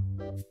good.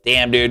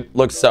 Damn, dude.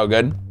 Looks so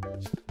good.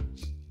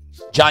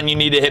 John, you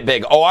need to hit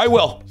big. Oh, I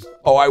will.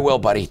 Oh, I will,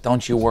 buddy.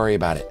 Don't you worry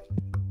about it.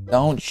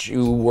 Don't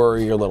you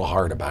worry your little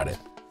heart about it.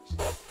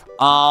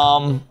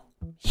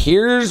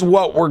 Here's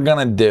what we're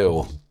gonna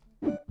do.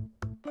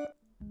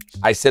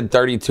 I said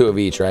 32 of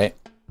each, right?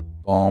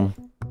 Boom.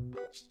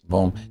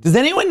 Boom. Does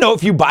anyone know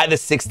if you buy the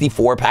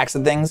 64 packs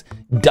of things,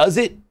 does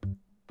it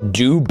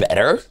do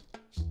better?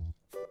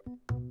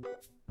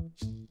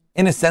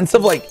 In a sense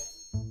of like,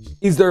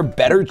 is there a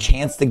better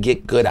chance to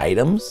get good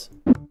items?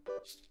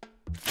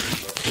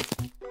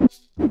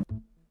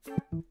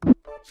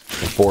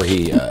 Before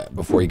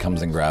he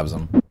comes and grabs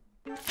them.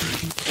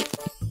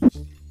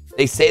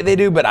 They say they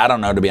do, but I don't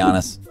know, to be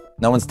honest.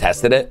 No one's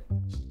tested it.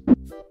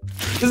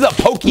 This is a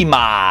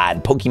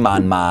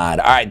Pokemon mod.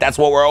 All right, that's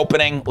what we're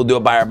opening. We'll do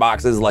it by our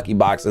boxes, lucky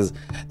boxes.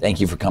 Thank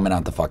you for coming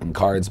out the fucking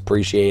cards.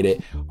 Appreciate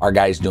it. Our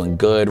guy's doing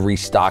good.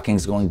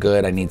 Restocking's going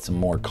good. I need some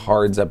more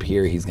cards up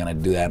here. He's gonna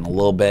do that in a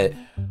little bit.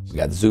 We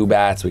got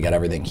Zubats. We got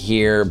everything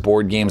here.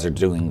 Board games are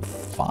doing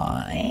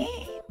fine.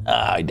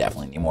 I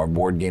definitely need more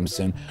board games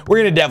soon. We're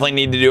gonna definitely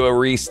need to do a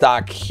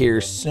restock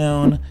here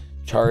soon.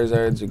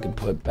 Charizards we can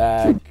put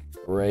back.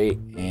 Great.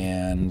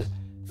 And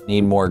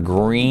need more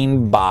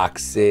green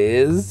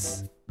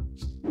boxes.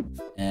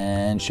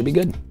 And should be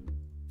good.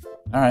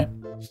 All right.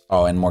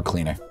 Oh, and more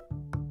cleaner.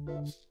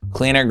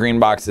 Cleaner, green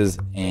boxes,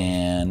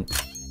 and...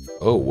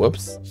 Oh,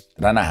 whoops.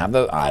 Did I not have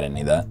those? Oh, I didn't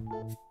need that.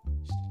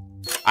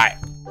 All right.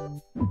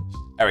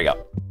 There we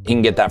go. You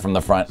can get that from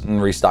the front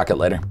and restock it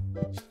later.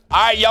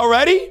 All right, y'all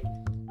ready?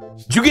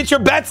 Did you get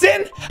your bets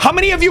in? How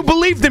many of you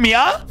believed in me,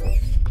 huh?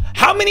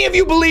 How many of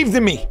you believed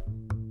in me?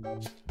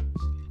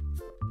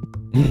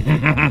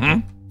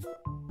 I'm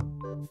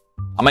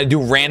gonna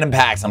do random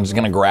packs. I'm just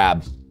gonna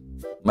grab.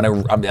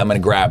 I'm gonna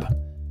grab.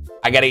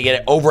 I gotta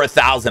get it over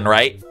 1,000,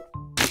 right?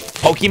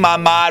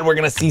 Pokemon mod, we're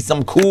gonna see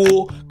some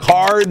cool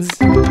cards,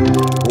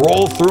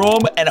 roll through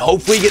them, and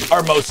hopefully get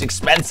our most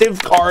expensive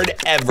card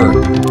ever.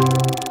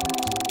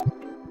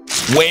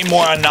 Way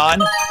more on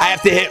non. I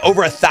have to hit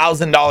over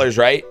 $1,000,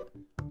 right?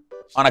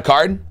 On a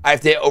card, I have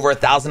to hit over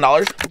 $1,000.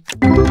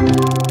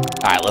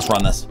 All right, let's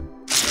run this.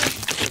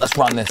 Let's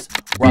run this.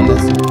 Run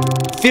this.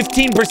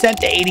 15%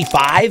 to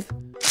 85.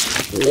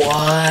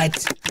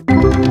 What?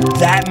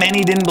 That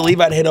many didn't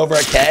believe I'd hit over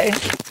a K?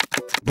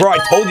 Bro, I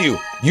told you.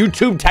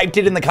 YouTube typed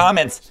it in the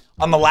comments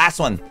on the last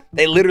one.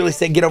 They literally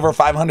said get over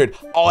 500.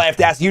 All I have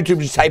to ask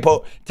YouTube is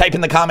type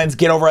in the comments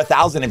get over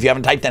 1,000 if you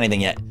haven't typed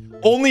anything yet.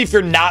 Only if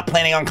you're not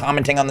planning on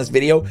commenting on this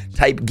video,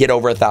 type get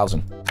over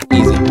 1,000.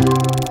 Easy.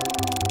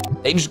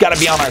 They just gotta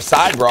be on our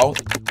side, bro.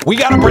 We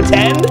gotta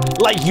pretend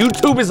like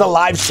YouTube is a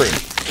live stream.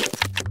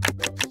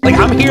 Like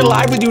I'm here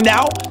live with you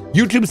now.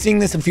 YouTube's seeing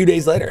this a few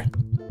days later.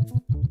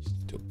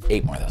 Do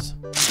 8 more of those.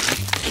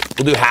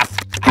 We'll do half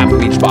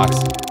of each box.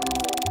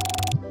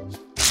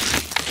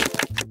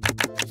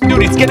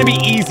 Dude, it's gonna be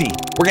easy.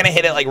 We're gonna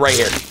hit it like right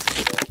here.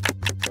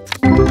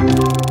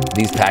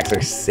 These packs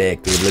are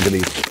sick, dude. Look at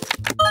these.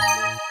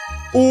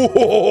 Ooh,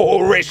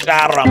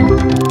 Risharam.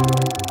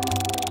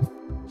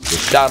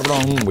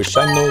 Risharam, wish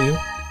I know you.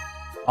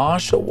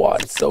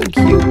 Oshawott, so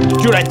cute.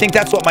 Dude, I think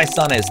that's what my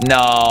son is.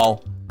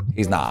 No,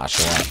 he's not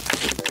Oshawott.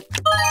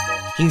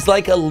 He's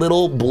like a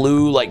little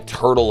blue, like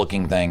turtle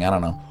looking thing. I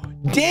don't know.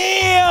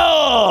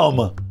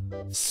 Damn!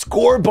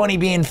 Score Bunny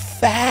being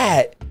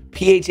fat.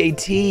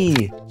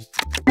 P-H-A-T.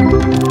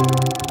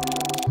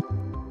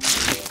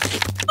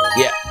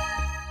 Yeah.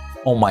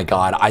 Oh my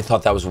God, I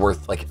thought that was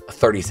worth like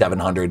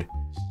 3,700.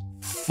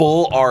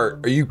 Full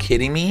art. Are you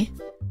kidding me?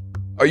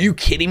 Are you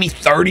kidding me?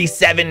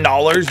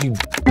 $37? You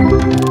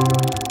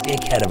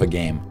dickhead of a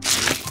game.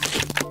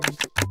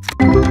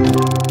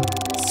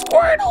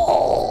 Squirtle.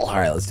 All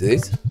right, let's do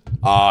these.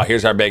 Oh,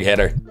 here's our big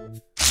hitter.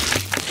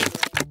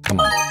 Come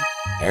on.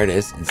 There it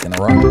is. It's in a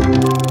row.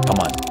 Come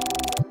on.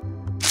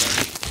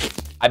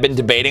 I've been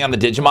debating on the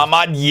Digimon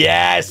mod.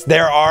 Yes,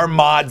 there are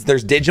mods.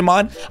 There's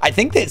Digimon. I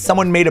think that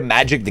someone made a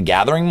Magic the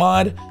Gathering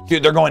mod.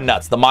 Dude, they're going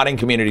nuts. The modding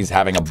community is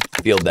having a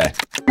field day.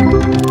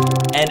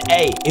 And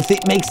hey, if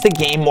it makes the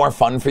game more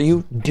fun for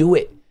you, do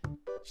it.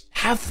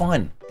 Have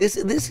fun. This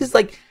is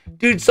like,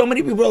 dude, so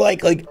many people are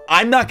like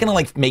I'm not gonna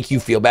like make you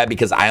feel bad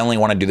because I only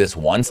want to do this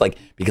once, like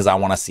because I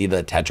want to see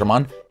the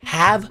Tetramon.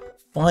 Have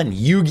fun.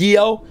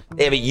 Yu-Gi-Oh!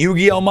 They have a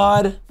Yu-Gi-Oh!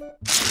 Mod.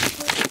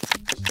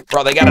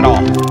 Bro, they got it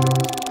all.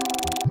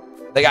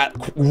 They got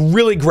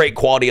really great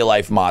quality of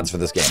life mods for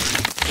this game.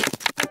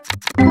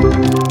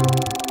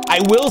 I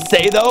will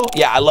say though,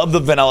 yeah, I love the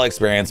vanilla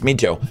experience, me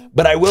too.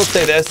 But I will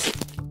say this,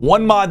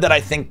 one mod that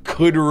I think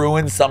could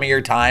ruin some of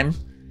your time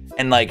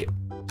and like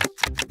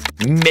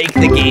make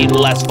the game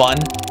less fun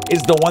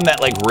is the one that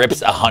like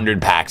rips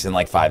 100 packs in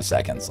like 5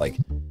 seconds. Like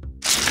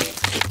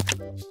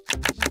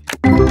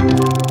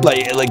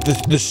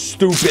the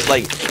stupid,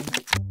 like,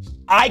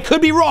 I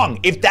could be wrong.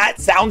 If that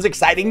sounds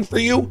exciting for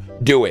you,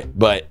 do it.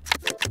 But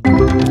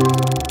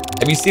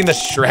have you seen the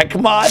Shrek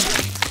mod?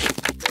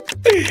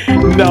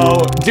 No,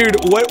 dude,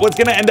 what's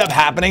gonna end up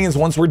happening is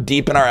once we're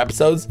deep in our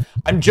episodes,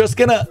 I'm just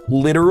gonna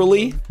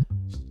literally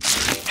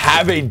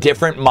have a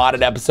different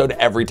modded episode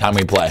every time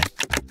we play.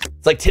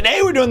 It's like, today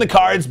we're doing the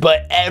cards,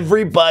 but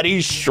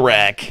everybody's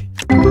Shrek.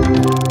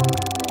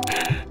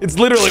 It's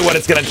literally what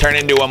it's gonna turn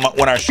into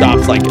when our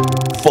shop's like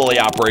fully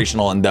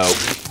operational and dope,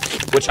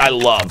 which I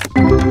love.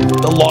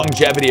 The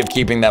longevity of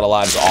keeping that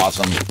alive is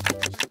awesome.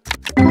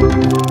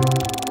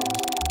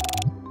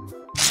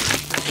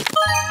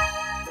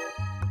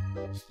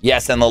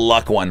 Yes, and the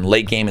luck one.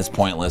 Late game is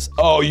pointless.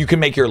 Oh, you can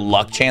make your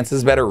luck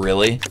chances better?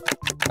 Really?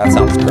 That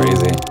sounds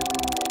crazy.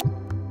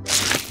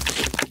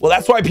 Well,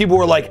 that's why people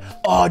were like,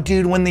 oh,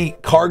 dude, when the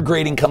card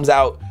grading comes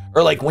out,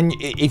 or like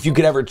if you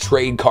could ever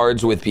trade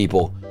cards with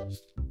people.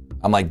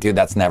 I'm like, dude,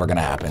 that's never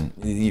gonna happen.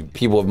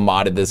 People have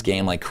modded this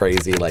game like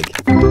crazy. Like,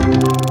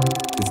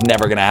 it's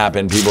never gonna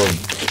happen. People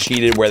have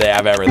cheated where they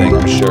have everything,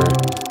 I'm sure.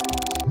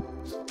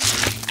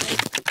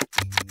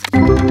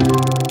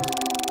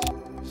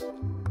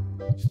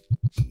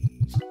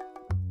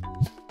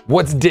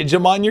 What's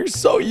Digimon? You're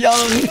so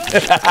young.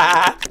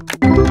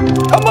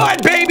 Come on,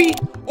 baby.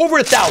 Over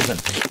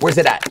 1,000. Where's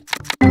it at?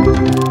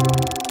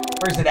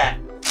 Where's it at?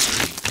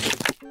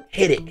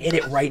 Hit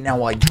it right now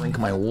while I drink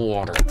my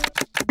water.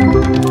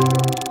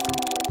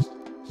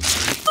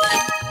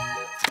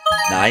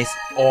 Nice.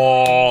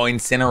 Oh,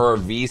 Incineroar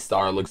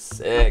V-Star looks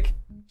sick.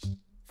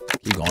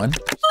 Keep going.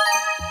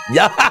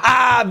 Yeah,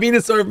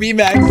 Venusaur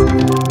VMAX.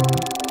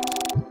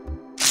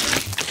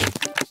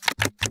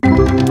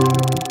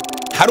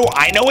 How do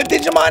I know what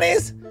Digimon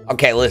is?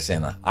 Okay,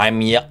 listen.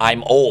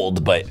 I'm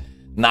old, but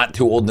not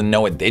too old to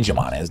know what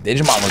Digimon is.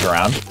 Digimon was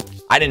around.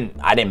 I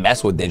didn't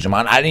mess with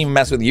Digimon. I didn't even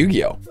mess with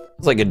Yu-Gi-Oh!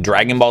 It's like a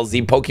Dragon Ball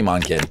Z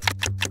Pokemon kid.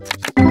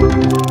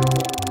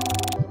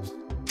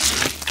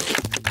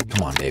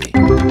 Come on, baby.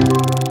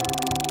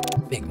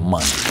 Big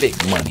money, big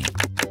money.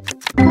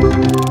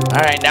 All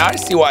right, now I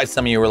see why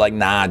some of you were like,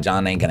 nah,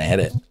 John ain't gonna hit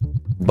it.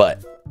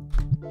 But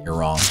you're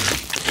wrong.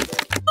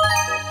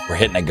 We're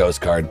hitting a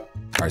ghost card.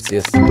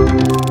 Arceus. Come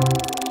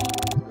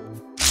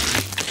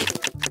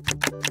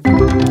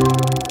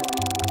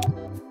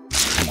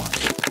on.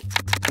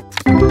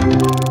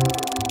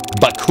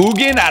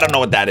 Bakugan? I don't know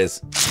what that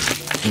is.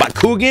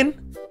 Bakugan?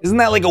 Isn't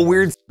that like a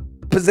weird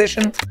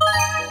position?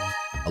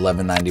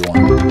 1191.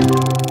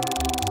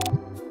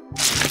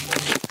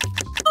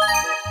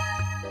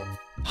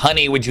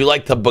 Honey, would you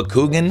like the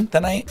Bakugan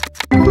tonight?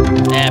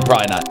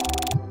 Probably not.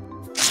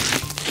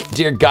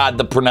 Dear God,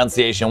 the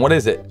pronunciation. What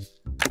is it?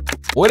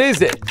 What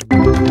is it?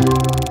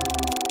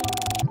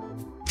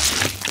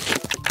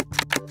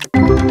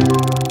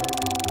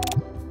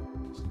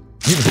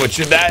 You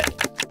butchered that?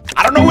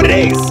 I don't know what it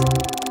is.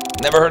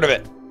 Never heard of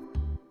it.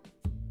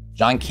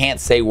 John can't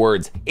say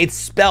words. It's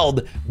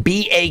spelled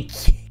B-A-K-U-G-A-N.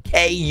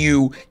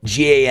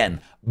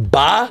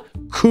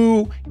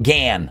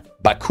 Bakugan.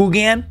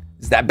 Bakugan?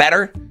 Is that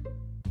better?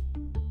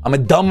 I'm a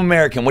dumb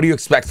American. What do you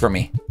expect from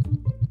me?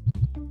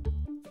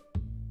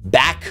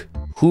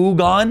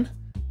 Bakugan?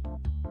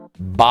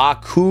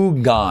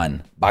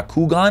 Bakugan.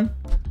 Bakugan?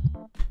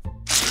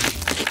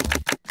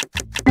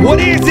 What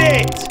is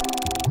it?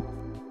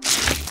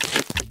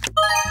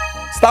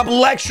 Stop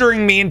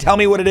lecturing me and tell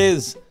me what it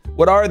is.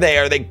 What are they?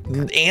 Are they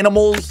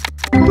animals?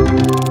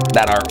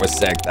 That art was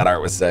sick. That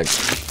art was sick.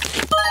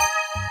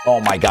 Oh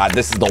my God,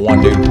 this is the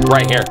one, dude.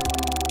 Right here.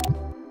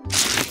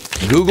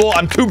 Google?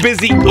 I'm too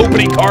busy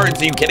opening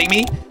cards. Are you kidding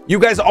me? You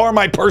guys are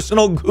my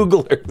personal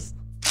Googlers.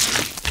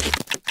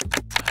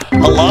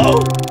 Hello?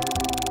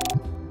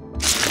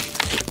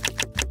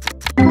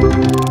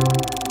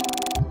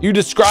 You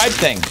describe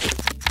things.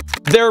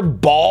 They're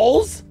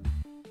balls?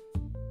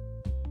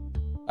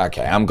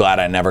 Okay, I'm glad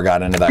I never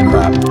got into that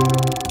crap.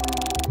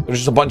 There's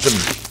just a bunch of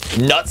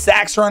nut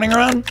sacks running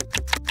around.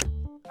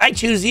 I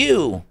choose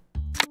you.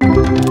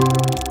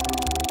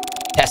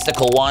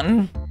 Testicle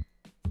 1.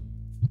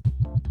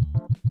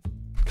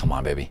 Come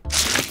on, baby.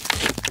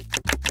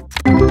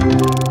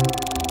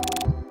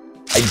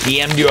 I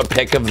DM'd you a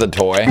pic of the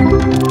toy.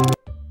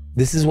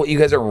 This is what you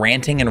guys are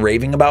ranting and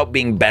raving about,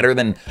 being better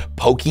than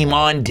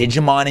Pokemon,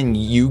 Digimon, and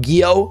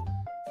Yu-Gi-Oh?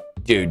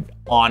 Dude,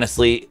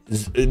 honestly,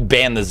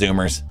 ban the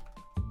Zoomers.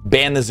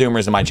 Ban the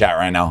Zoomers in my chat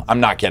right now. I'm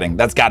not kidding.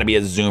 That's got to be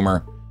a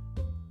Zoomer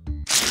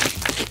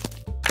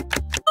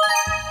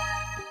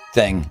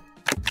thing.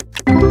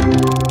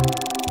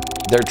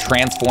 They're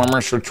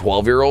Transformers for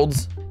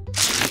 12-year-olds?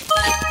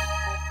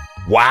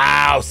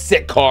 Wow,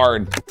 sick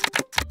card.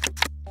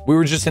 We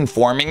were just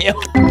informing you.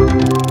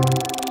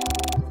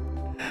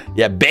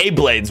 Yeah,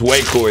 Beyblade's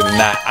way cooler than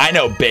that. I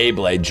know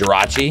Beyblade,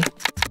 Jirachi.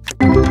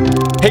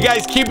 Hey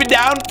guys, keep it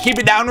down. Keep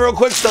it down real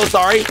quick. So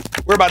sorry.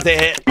 We're about to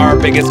hit our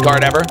biggest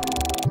card ever.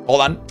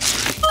 Hold on.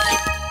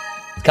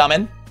 It's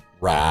coming.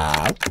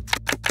 Right.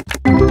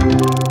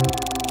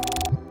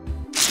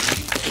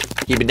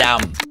 Keep it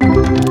down.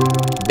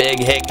 Big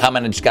hit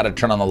coming. I just got to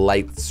turn on the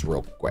lights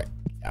real quick.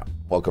 Yeah.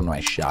 Welcome to my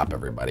shop,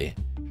 everybody.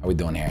 How we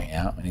doing here?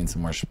 Yeah, we need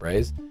some more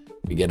sprays.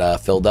 We get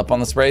filled up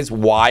on the sprays.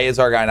 Why is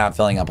our guy not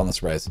filling up on the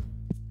sprays?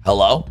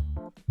 Hello?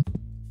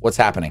 What's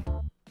happening?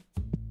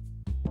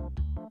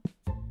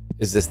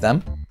 Is this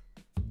them?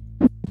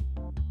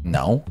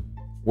 No.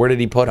 Where did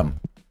he put them?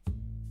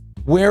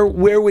 Where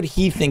would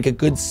he think a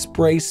good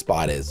spray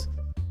spot is?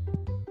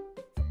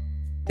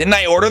 Didn't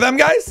I order them,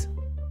 guys?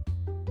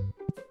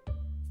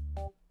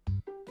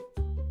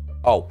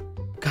 Oh,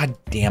 God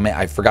damn it.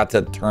 I forgot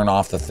to turn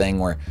off the thing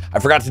where I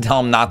forgot to tell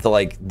him not to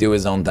like do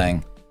his own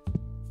thing.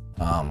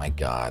 Oh my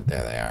God,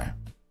 there they are.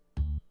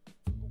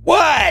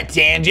 What,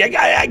 Angie?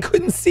 I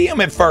couldn't see him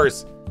at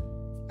first.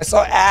 I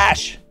saw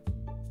Ash.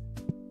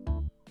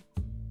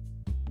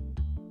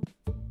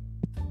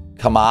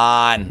 Come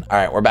on. All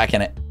right, we're back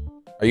in it.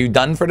 Are you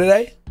done for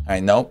today? All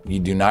right, nope. You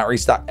do not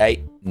restock.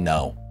 Hey,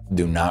 no.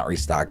 Do not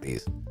restock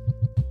these.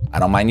 I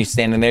don't mind you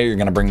standing there. You're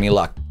going to bring me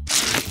luck.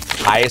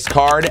 Highest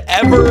card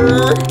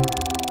ever.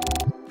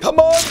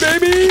 Come on,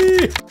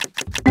 baby.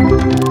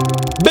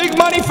 Big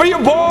money for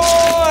your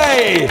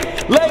boy.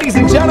 Ladies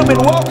and gentlemen,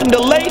 welcome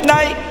to late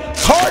night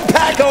card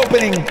pack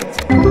opening.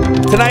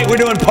 Tonight we're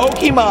doing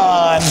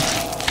Pokemon.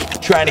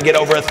 Trying to get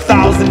over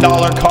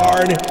 $1,000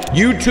 card.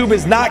 YouTube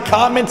has not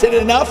commented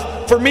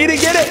enough for me to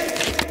get it.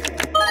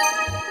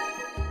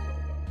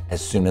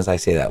 As soon as I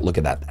say that, look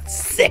at that. That's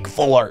sick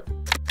full art.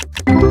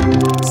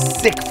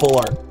 Sick full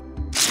art.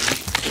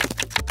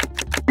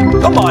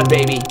 Come on,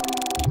 baby.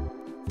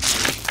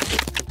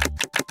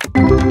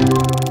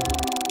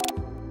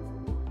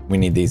 We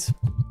need these.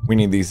 We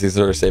need these. These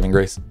are our saving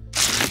grace.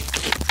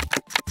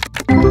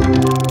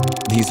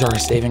 These are our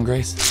saving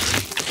grace.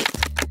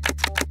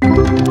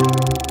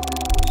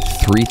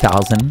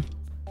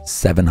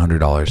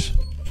 $3,700.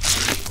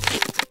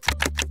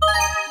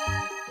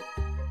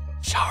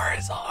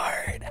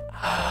 Charizard.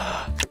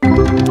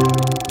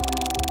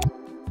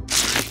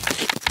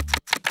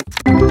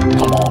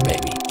 Come on,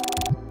 baby.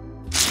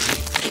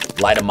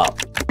 Light them up.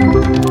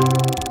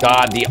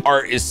 God, the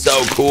art is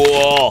so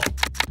cool.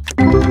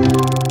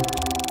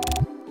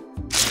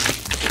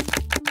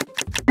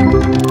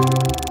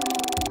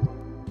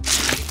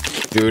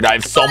 Dude, I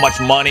have so much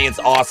money. It's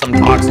awesome.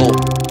 Toxel.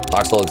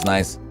 Toxel looks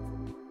nice.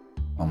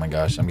 Oh my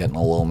gosh, I'm getting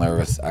a little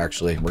nervous.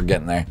 Actually, we're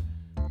getting there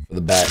for the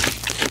bet.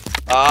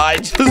 I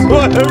just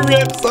want to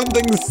rip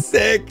something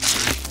sick.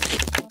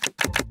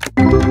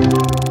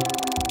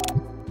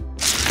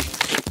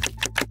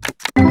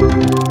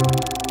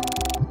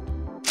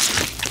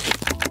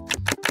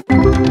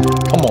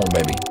 Come on,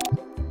 baby.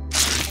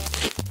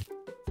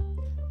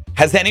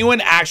 Has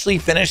anyone actually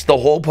finished the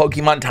whole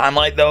Pokemon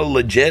timeline though?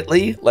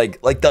 Legitly?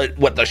 Like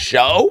the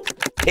show?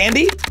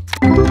 Candy?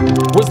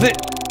 Was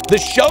the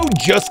show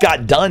just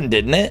got done,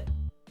 didn't it?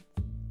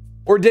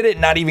 Or did it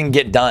not even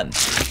get done?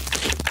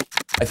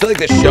 I feel like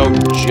the show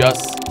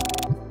just...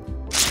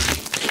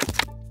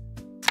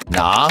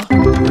 Nah?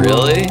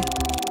 Really?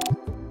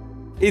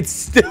 It's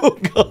still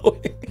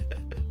going.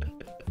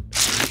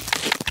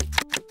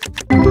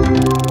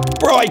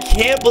 Bro, I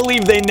can't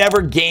believe they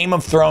never Game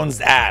of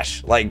Thrones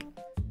Ash. Like,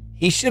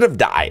 he should have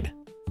died.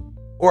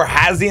 Or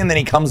has he and then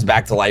he comes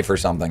back to life or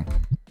something?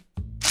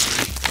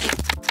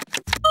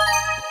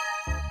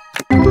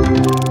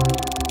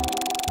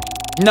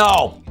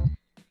 No.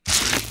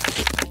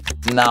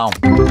 No.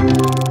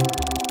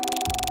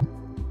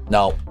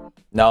 No.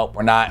 No,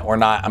 we're not. We're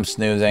not. I'm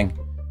snoozing.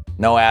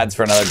 No ads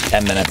for another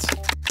 10 minutes.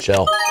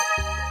 Chill.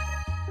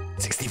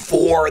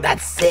 64.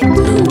 That's sick,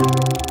 dude.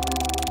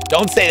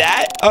 Don't say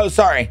that. Oh,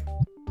 sorry.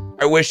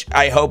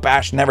 I hope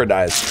Ash never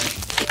dies.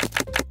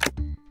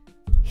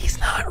 He's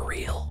not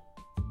real.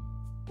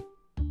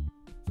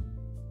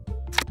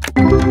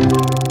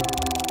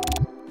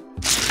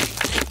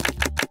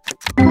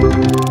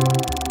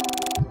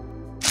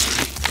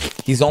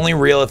 He's only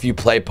real if you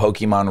play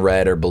Pokemon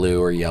Red or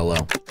Blue or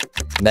Yellow.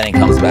 And then he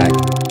comes back.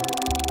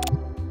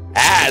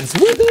 Ads!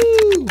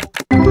 Woohoo!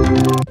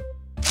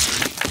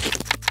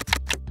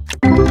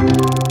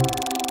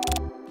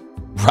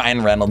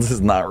 Ryan Reynolds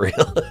is not real.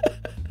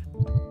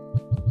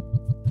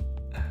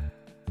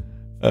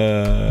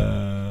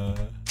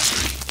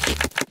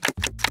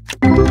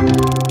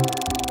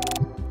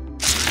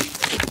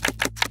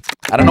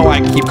 I don't know why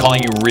I keep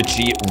calling you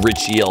Richiel.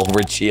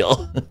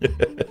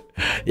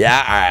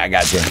 Yeah, all right, I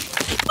got you.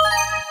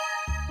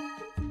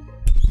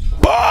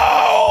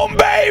 Boom,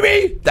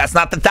 baby! That's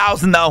not the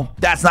 1,000 though.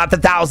 That's not the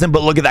 1,000,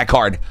 but look at that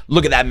card.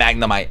 Look at that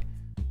Magnemite.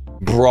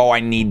 Bro, I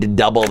need to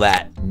double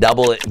that.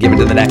 Double it, give it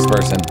to the next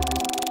person.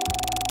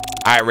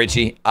 All right,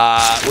 Richie.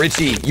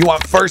 Richie, you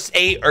want first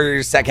 8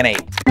 or second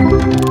 8?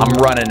 I'm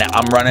running it.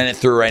 I'm running it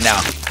through right now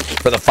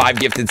for the 5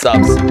 gifted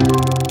subs.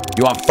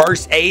 You want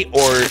first 8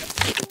 or...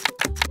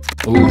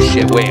 Oh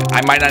shit, wait.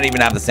 I might not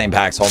even have the same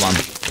packs. Hold on.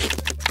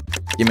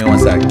 Give me 1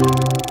 sec.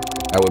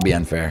 That would be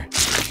unfair.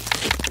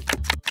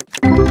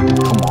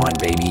 Come on,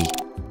 baby.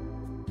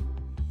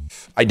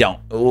 I don't.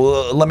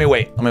 Let me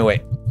wait. Let me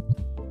wait.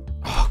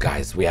 Oh,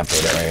 guys, we have to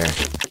hit it right here.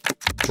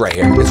 It's right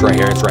here. It's right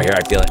here. It's right here.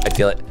 I feel it. I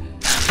feel it.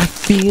 I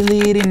feel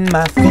it in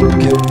my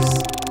fingers.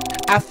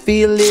 I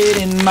feel it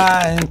in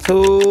my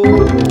toes.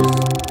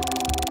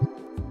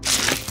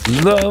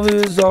 Love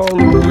is all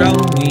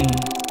around me.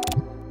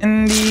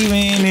 And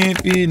even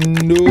if you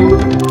know,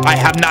 I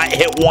have not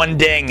hit 1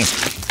 ding.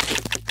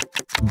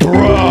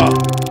 Bruh.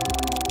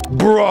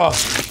 Bruh.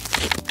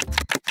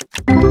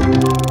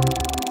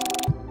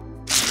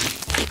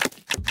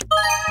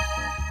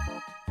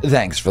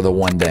 Thanks for the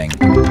 1 ding.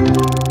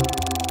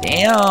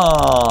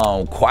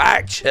 Damn.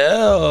 Quack,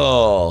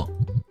 chill.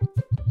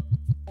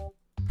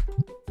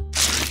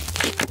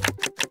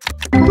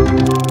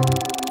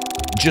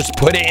 Just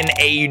put it in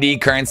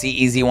AUD currency,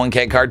 easy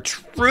 1K card.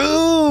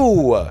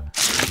 True.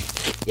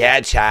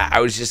 Yeah, chat.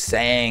 I was just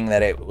saying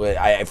that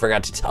I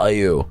forgot to tell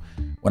you.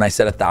 When I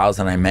said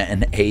 1,000, I meant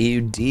an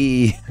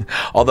AUD.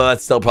 Although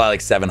that's still probably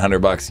like 700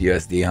 bucks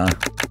USD, huh?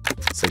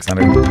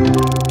 600.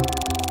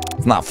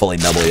 It's not fully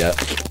double yet.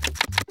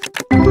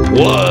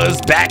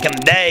 Was back in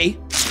the day.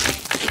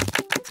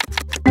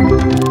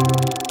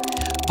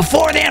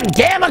 Before them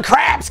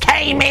Democrats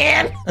came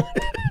in.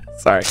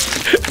 Sorry.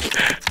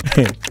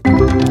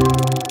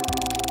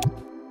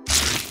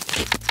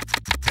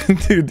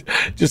 Dude,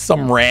 just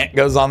some rant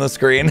goes on the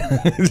screen.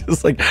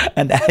 Just like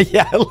an ad,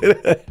 yeah,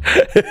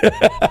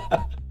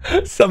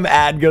 some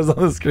ad goes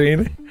on the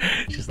screen.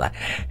 She's like,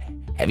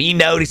 have you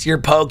noticed your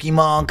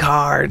Pokemon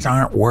cards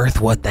aren't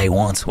worth what they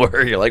once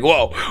were? You're like,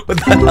 whoa, what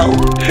the hell?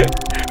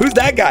 Who's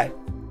that guy?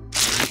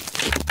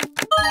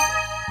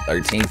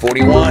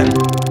 1341.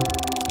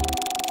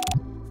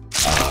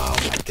 Oh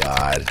my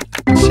God.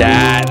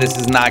 Chat, this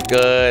is not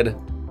good.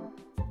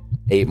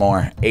 8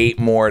 more. 8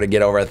 more to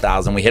get over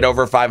 1,000. We hit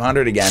over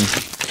 500 again.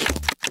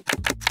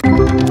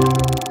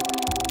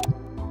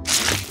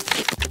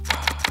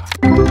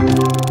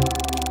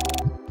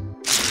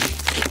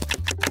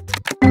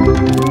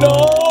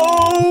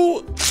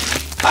 No!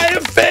 I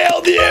have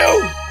failed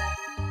you!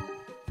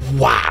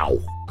 Wow.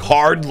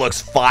 Card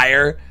looks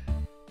fire.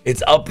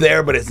 It's up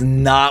there, but it's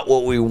not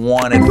what we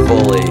wanted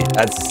fully.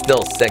 That's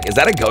still sick. Is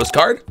that a ghost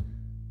card?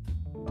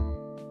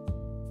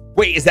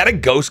 Wait, is that a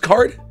ghost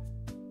card?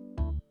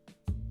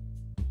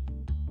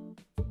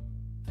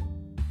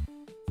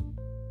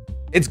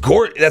 It's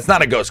gorgeous. That's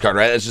not a ghost card,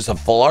 right? That's just a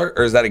full art,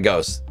 or is that a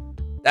ghost?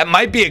 That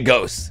might be a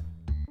ghost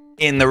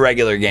in the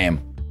regular game.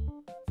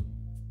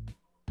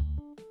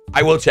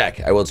 I will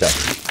check. I will check.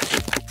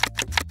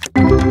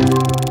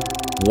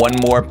 One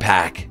more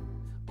pack.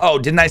 Oh,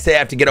 didn't I say I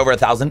have to get over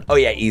 1,000? Oh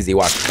yeah, easy.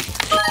 Watch.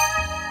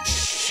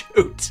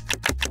 Shoot.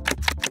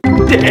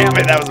 Damn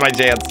it, that was my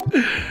chance.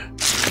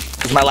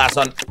 This is my last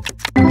one.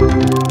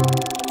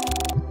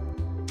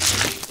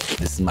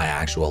 This is my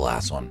actual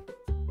last one.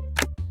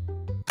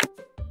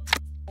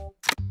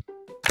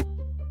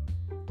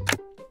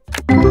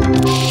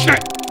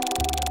 Shit.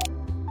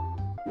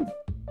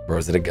 Bro,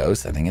 is it a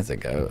ghost? I think it's a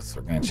ghost.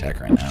 We're gonna check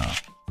right now.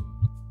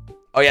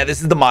 Oh yeah,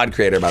 this is the mod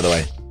creator, by the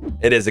way.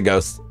 It is a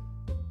ghost.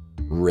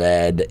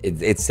 Red,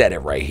 it said it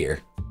right here.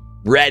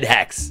 Red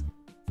Hex.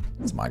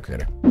 It's mod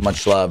creator.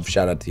 Much love.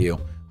 Shout out to you.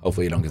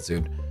 Hopefully you don't get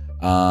sued.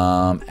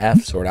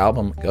 F Sword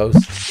Album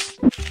Ghost.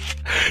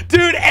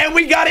 Dude, and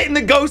we got it in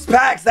the ghost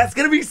packs. That's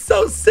gonna be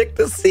so sick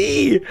to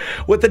see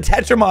what the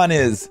Tetramon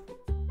is.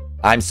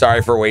 I'm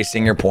sorry for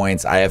wasting your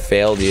points. I have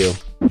failed you.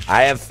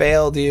 I have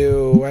failed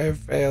you. I have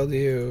failed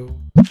you.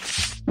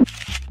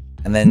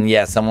 And then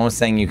yeah, someone was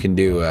saying you can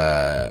do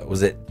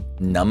was it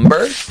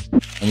number?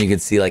 And you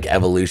could see like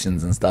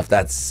evolutions and stuff.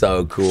 That's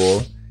so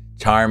cool.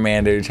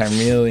 Charmander,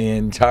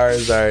 Charmeleon,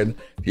 Charizard.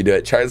 If you do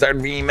it,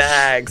 Charizard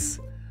VMAX,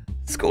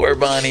 Score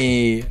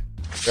Bunny,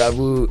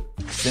 Raboot,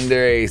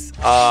 Cinderace.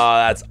 Oh,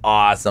 that's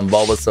awesome.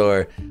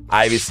 Bulbasaur,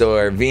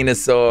 Ivysaur,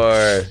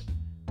 Venusaur,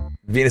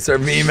 Venusaur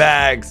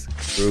VMAX,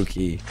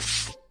 Grookey.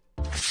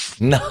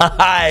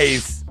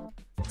 Nice.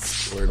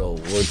 Squirtle,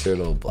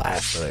 Wartortle,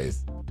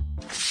 Blastoise.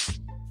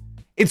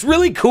 It's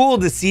really cool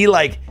to see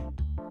like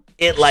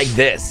it like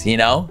this, you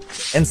know?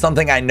 And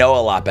something I know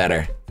a lot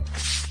better.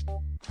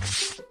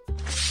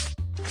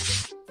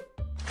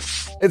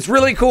 It's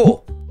really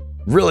cool.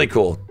 Really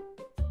cool.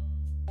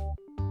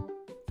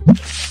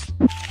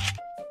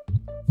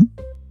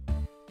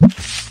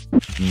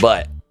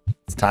 But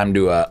it's time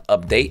to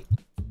update.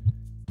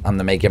 Time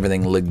to make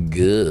everything look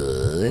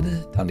good.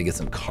 Time to get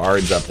some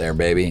cards up there,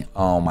 baby.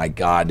 Oh my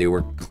God, dude,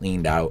 we're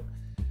cleaned out.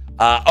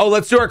 Oh,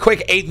 let's do our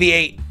quick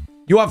 8v8.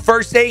 You want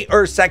first 8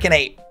 or second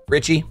 8,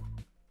 Richie?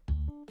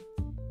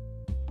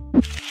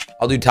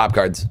 I'll do top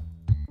cards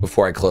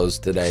before I close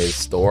today's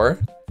store.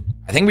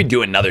 I think we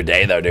do another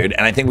day though, dude.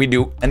 And I think we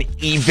do an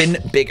even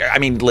bigger, I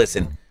mean,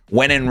 listen,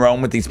 when in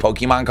Rome with these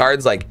Pokemon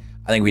cards, like,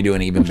 I think we do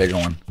an even bigger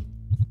one.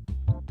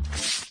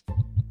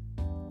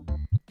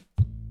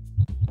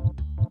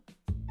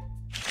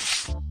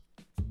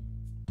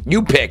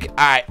 You pick. All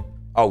right.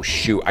 Oh,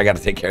 shoot. I got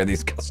to take care of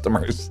these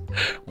customers.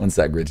 One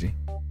sec, Richie.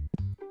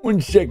 One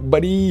sec,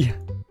 buddy.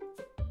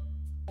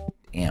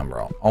 Damn,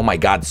 bro. Oh, my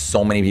God.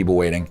 So many people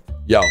waiting.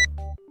 Yo.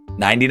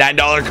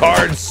 $99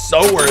 cards.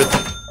 So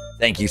worth.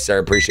 Thank you, sir.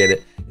 Appreciate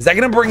it. Is that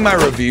going to bring my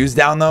reviews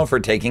down, though, for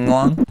taking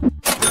long?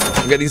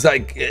 Look at these,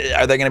 like,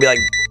 are they going to be like,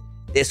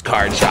 this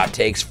card shop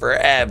takes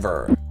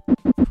forever?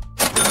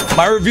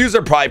 My reviews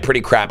are probably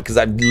pretty crap because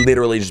I've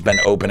literally just been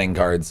opening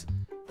cards.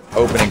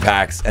 Opening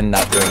packs and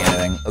not doing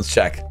anything. Let's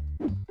check.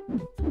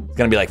 It's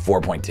gonna be like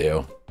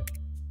 4.2.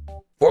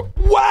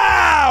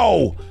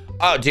 Wow!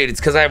 Oh, dude, it's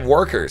because I have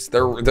workers.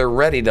 They're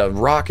ready to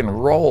rock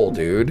and roll,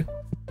 dude.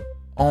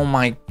 Oh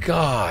my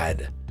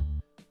God.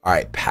 All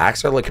right,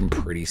 packs are looking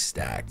pretty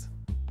stacked.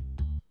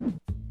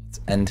 Let's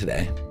end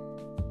today.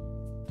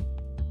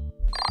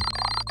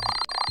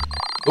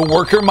 The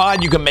worker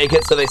mod, you can make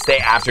it so they stay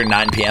after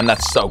 9 p.m.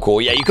 That's so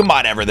cool. Yeah, you can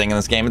mod everything in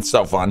this game. It's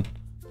so fun.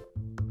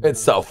 It's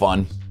so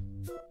fun.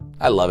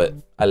 I love it.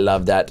 I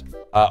love that.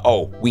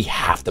 Oh, we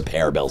have to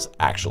pay our bills,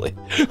 actually.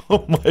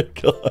 Oh my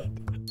God.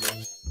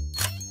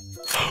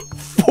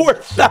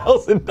 over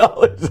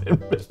 $1,000 in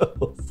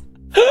bills.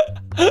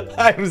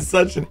 I'm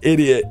such an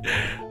idiot.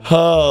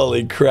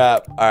 Holy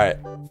crap. All right.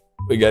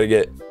 We got to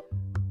get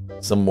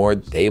some more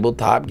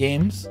tabletop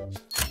games.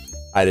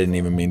 I didn't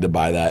even mean to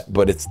buy that,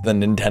 but it's the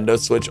Nintendo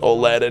Switch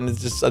OLED and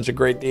it's just such a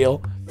great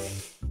deal.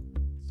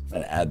 I'm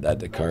going to add that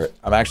to cart.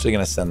 I'm actually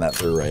going to send that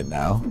through right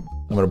now.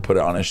 I'm going to put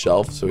it on a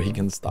shelf so he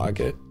can stock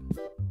it.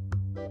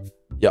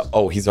 Yeah.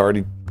 Oh, he's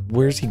already...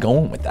 Where's he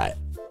going with that?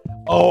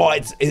 Oh,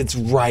 it's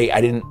right.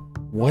 I didn't...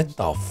 What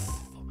the...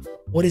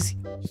 What is he...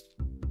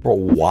 Bro,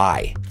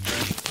 why?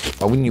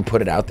 Why wouldn't you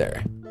put it out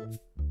there?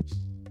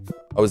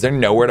 Oh, is there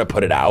nowhere to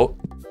put it out?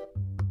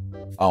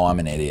 Oh, I'm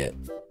an idiot.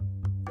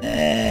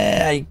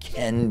 I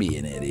can be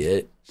an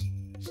idiot.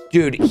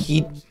 Dude,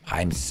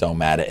 I'm so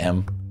mad at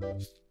him.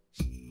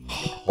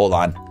 Hold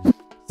on.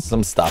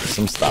 Some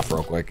stuff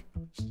real quick.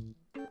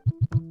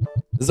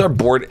 This is our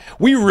board.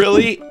 We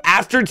really,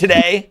 after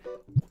today,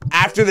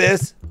 after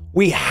this,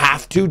 we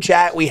have to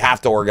chat. We have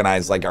to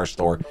organize like our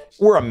store.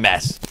 We're a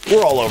mess.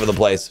 We're all over the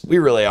place. We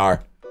really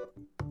are.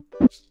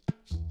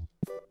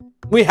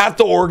 We have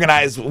to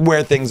organize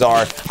where things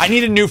are. I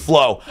need a new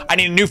flow. I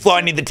need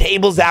the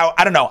tables out.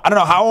 I don't know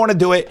how I want to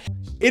do it.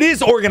 It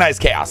is organized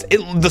chaos.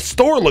 The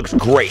store looks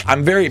great.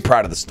 I'm very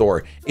proud of the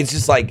store. It's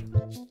just like,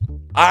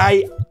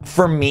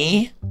 for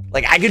me,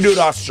 like I could do it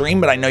off stream,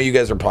 but I know you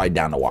guys are probably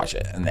down to watch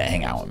it and then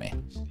hang out with me.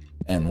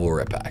 And we'll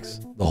rip packs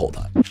the whole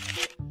time.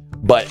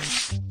 But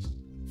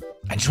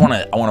I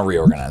want to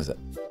reorganize it.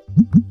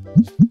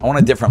 I want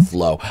a different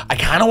flow. I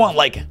kind of want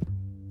like,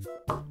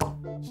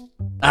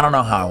 I don't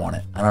know how I want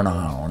it.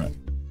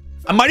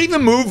 I might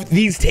even move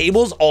these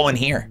tables all in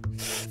here.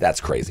 That's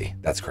crazy.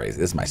 This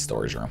is my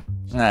storage room.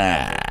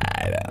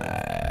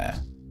 I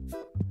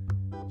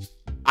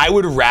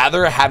would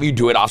rather have you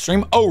do it off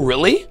stream. Oh,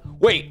 really?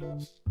 Wait.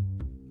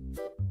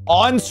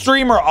 On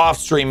stream or off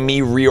stream,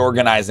 me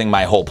reorganizing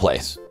my whole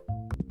place?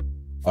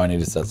 Oh, I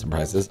need to set some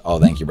prices. Oh,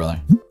 thank you, brother.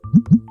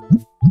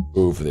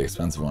 Ooh, for the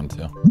expensive one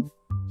too.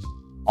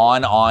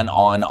 On.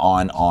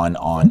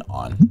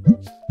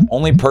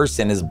 Only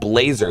person is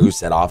Blazer who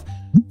set off.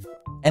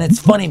 And it's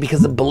funny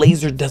because the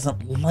Blazer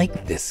doesn't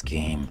like this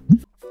game.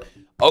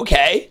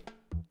 Okay.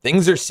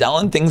 Things are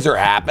selling. Things are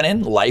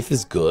happening. Life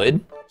is good.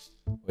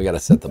 We got to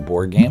set the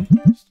board game.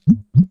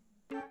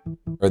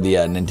 Or the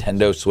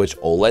Nintendo Switch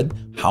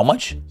OLED. How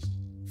much?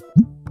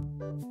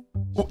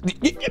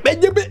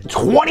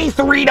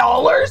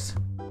 $23?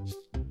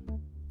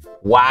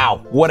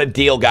 Wow. What a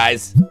deal,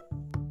 guys.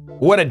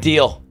 What a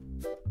deal.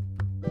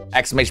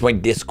 Exclamation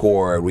point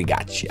Discord, we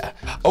got you.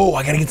 Oh,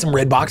 I gotta get some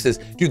red boxes.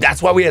 Dude,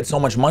 that's why we had so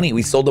much money.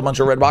 We sold a bunch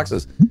of red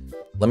boxes.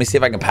 Let me see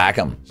if I can pack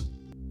them.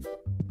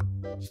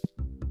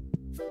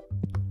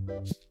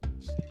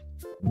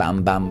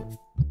 Bam, bam.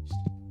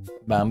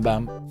 Bam,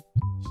 bam.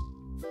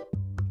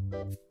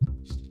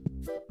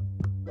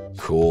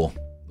 Cool.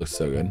 Looks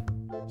so good.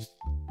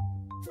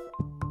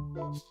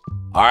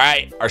 All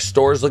right, our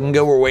store's looking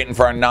good. We're waiting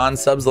for our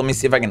non-subs. Let me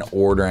see if I can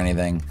order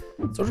anything.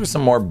 Let's order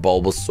some more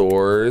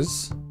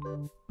Bulbasaurs.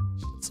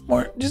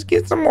 Just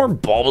get some more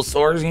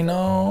Bulbasaurs, you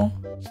know?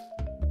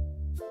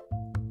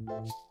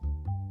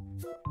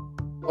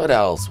 What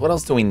else? What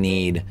else do we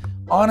need?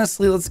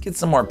 Honestly, let's get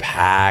some more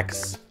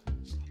packs.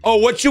 Oh,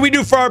 what should we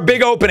do for our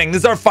big opening?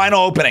 This is our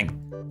final opening.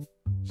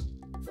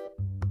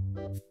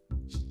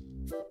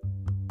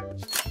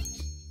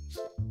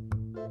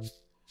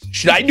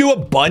 Should I do a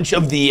bunch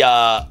of the,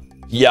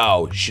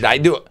 should I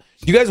do,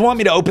 you guys want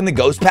me to open the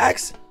ghost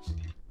packs?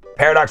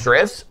 Paradox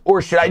Rifts?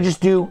 Or should I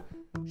just do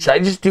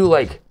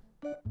like,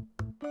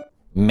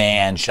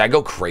 man, should I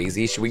go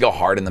crazy? Should we go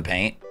hard in the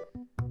paint?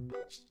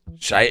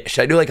 Should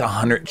I do like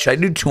 100? Should I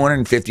do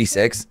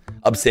 256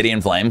 Obsidian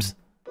Flames?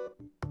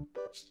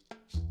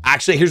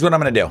 Actually, here's what I'm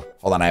gonna do.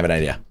 Hold on, I have an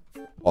idea.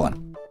 Hold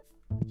on.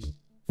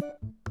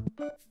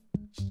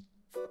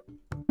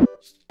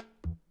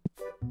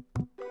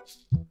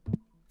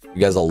 You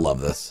guys will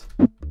love this.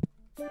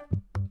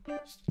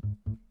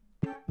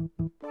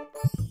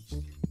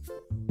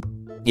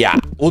 Yeah,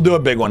 we'll do a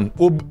big one.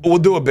 We'll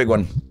do a big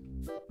one.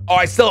 Oh,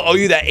 I still owe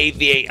you that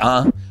 8v8,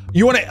 huh?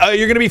 You want to?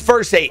 You're gonna be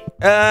first 8.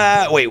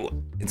 Wait,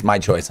 it's my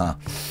choice, huh?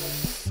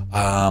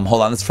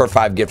 Hold on. This is for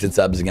 5 gifted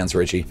subs against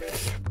Richie.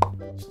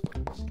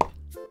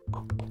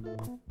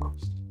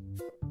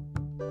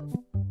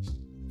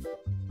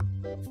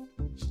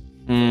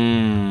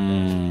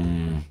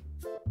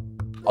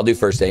 I'll do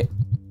first 8.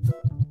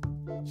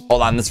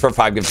 Hold on. This is for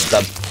 5 gifted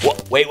subs.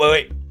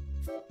 Wait.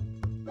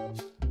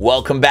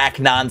 Welcome back,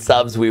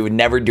 non-subs. We would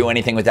never do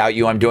anything without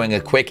you. I'm doing a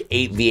quick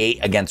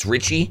 8v8 against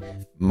Richie.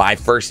 My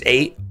first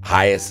 8,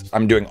 highest.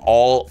 I'm doing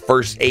all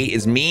first 8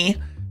 is me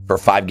for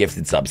 5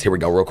 gifted subs. Here we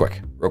go, real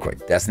quick.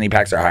 Destiny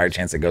packs are a higher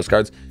chance at ghost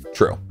cards.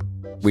 True.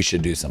 We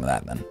should do some of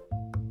that then.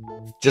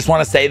 Just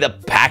want to say the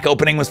pack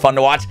opening was fun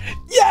to watch.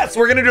 Yes,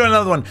 we're gonna do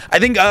another one. I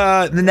think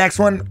the next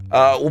one,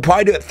 we'll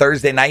probably do it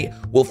Thursday night.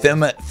 We'll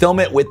film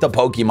it with the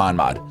Pokemon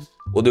mod.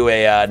 We'll do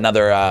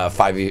another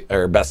 5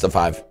 or best of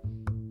 5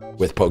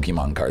 with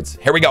Pokemon cards.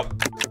 Here we go.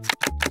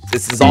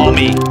 This is all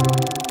me,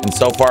 and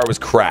so far it was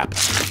crap.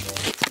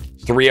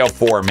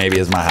 304 maybe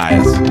is my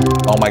highest.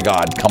 Oh my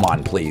God, come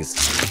on, please.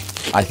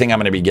 I think I'm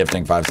gonna be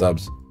gifting 5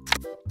 subs.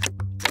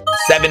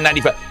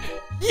 795.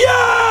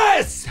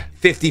 Yes!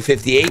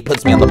 5058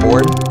 puts me on the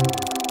board.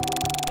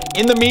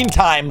 In the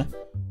meantime,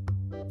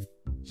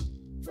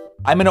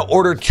 I'm gonna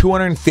order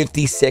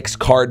 256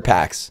 card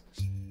packs.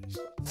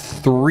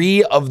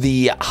 3 of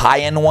the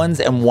high-end ones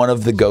and 1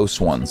 of the ghost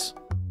ones.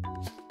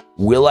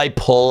 Will I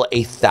pull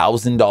a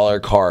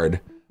 $1,000 card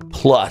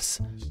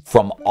plus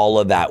from all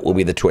of that will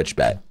be the Twitch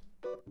bet.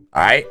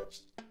 All right,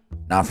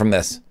 not from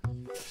this.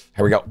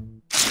 Here we go.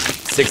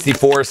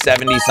 64,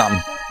 70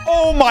 something.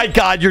 Oh my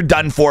God, you're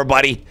done for,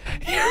 buddy.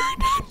 You're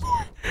done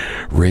for.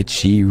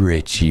 Richie.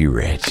 You're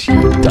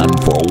done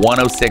for.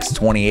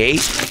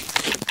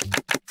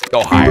 106.28.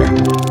 Go higher.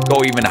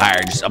 Go even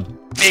higher. Just a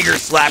bigger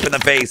slap in the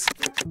face.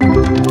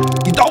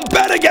 You don't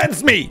bet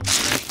against me.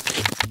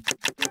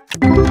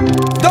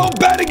 Don't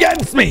bet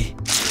against me.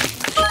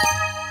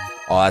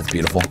 Oh, that's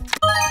beautiful.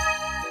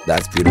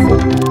 That's beautiful.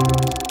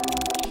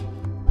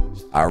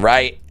 All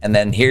right. And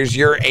then here's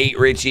your 8,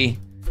 Richie.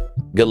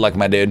 Good luck,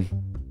 my dude.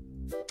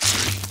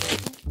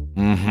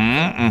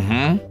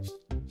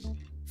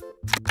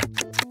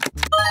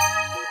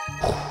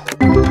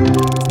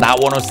 It's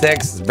not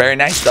 106. It's very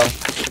nice, though.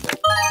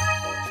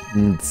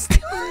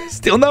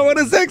 Still not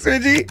 106,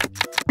 Richie.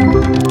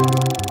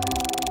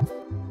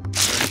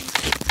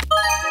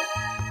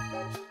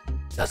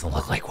 Doesn't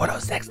look like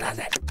 106, does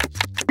it?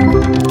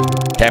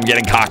 Okay, I'm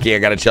getting cocky. I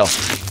gotta chill.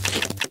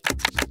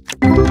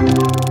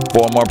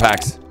 4 more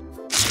packs.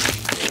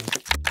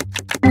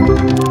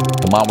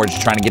 Come on, we're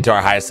just trying to get to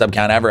our highest sub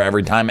count ever.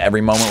 Every time,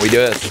 every moment we do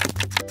this.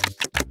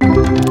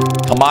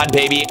 Come on,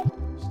 baby.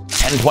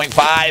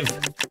 10.5.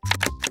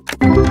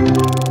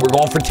 We're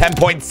going for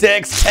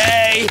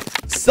 10.6K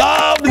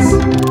subs.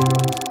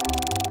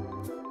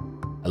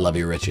 I love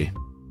you, Richie.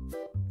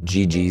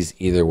 GG's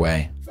either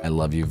way. I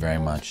love you very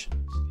much.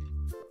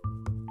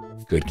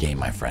 Good game,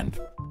 my friend.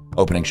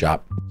 Opening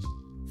shop.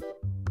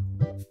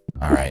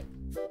 All right.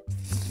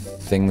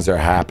 Things are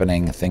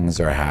happening. Things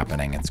are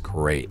happening. It's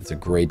great. It's a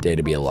great day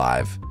to be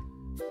alive.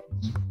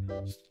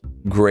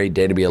 Great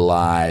day to be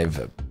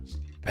alive.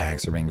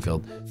 Packs are being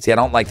filled. See, I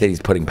don't like that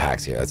he's putting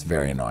packs here. That's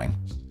very annoying.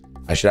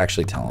 I should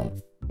actually tell him.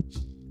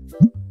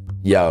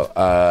 Yo,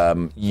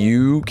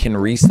 you can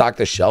restock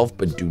the shelf,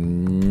 but do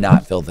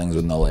not fill things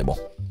with no label.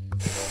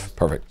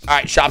 Perfect. All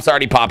right, shop's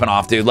already popping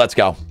off, dude. Let's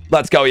go.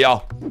 Let's go,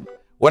 y'all.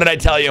 What did I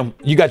tell you?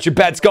 You got your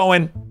bets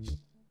going.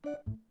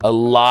 A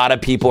lot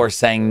of people are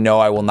saying, no,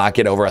 I will not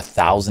get over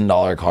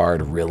 $1,000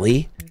 card.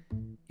 Really?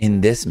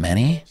 In this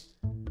many?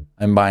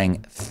 I'm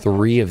buying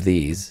 3 of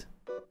these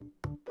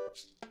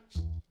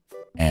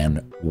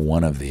and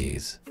 1 of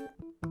these.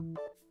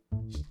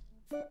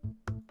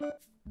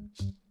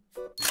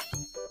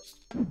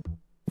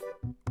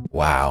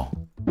 Wow.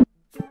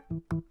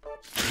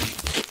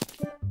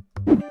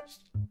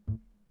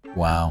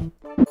 Wow.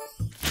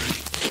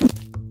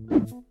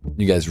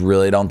 You guys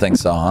really don't think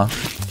so, huh?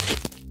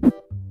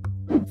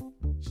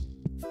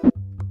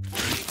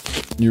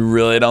 You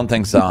really don't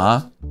think so,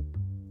 huh?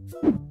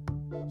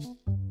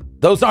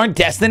 Those aren't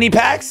Destiny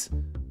packs?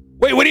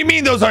 Wait, what do you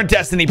mean those aren't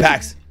Destiny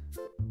packs?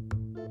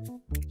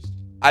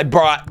 I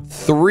brought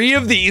 3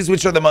 of these,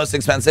 which are the most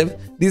expensive.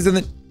 These are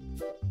the...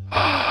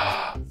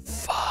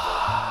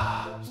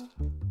 Fuck.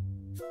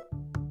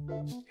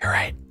 You're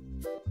right.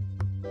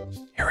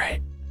 You're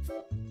right.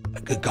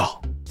 A good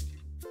call.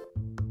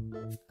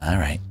 All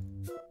right.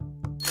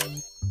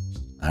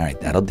 All right,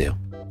 that'll do.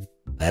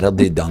 That'll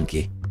do,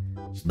 donkey.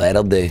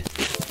 That'll do.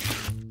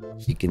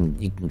 You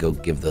can go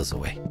give those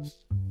away.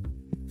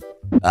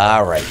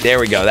 All right, there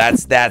we go.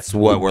 That's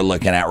what we're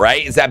looking at,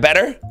 right? Is that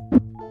better?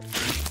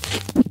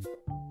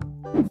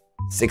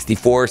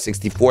 64,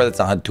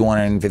 that's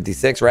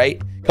 256,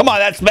 right? Come on,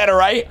 that's better,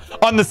 right?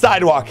 On the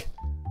sidewalk.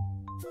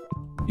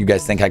 You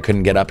guys think I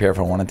couldn't get up here if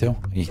I wanted to?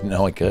 You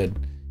know I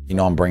could. You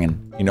know I'm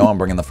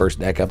bringing the first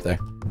deck up there.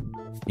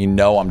 You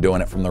know I'm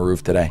doing it from the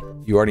roof today.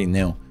 You already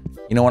knew.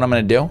 You know what I'm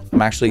gonna do?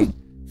 I'm actually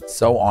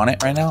so on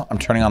it right now. I'm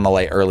turning on the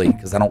light early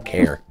because I don't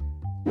care.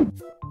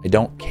 I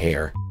don't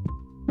care.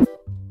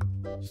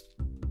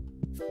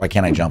 Why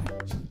can't I jump?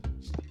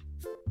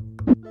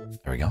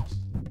 There we go.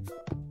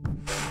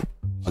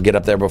 I'll get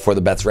up there before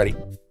the bet's ready.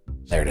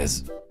 There it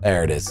is.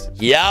 There it is.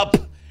 Yep.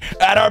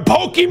 At our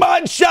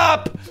Pokemon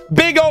shop.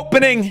 Big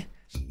opening.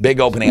 Big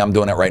opening. I'm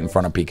doing it right in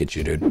front of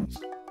Pikachu, dude.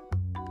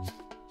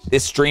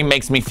 This stream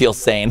makes me feel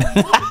sane.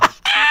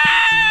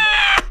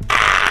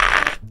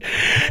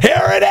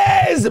 Here it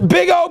is.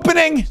 Big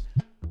opening.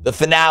 The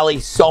finale.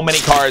 So many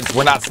cards.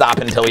 We're not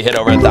stopping until we hit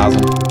over 1,000.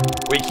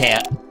 We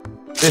can't.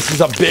 This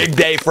is a big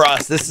day for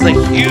us. This is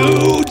a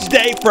huge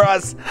day for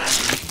us.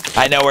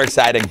 I know we're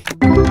exciting.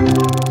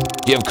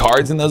 Do you have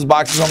cards in those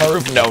boxes on the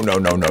roof? No.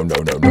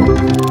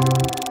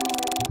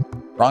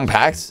 Wrong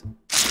packs?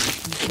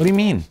 What do you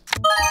mean?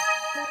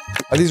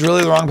 Are these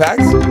really the wrong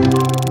packs?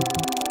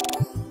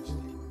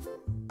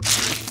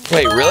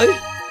 Wait, really?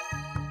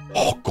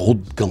 Oh,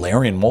 gold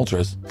Galarian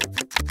Moltres.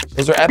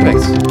 Those are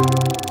epics.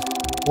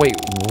 Wait,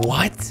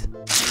 what?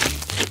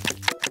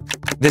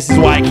 This is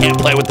why I can't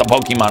play with the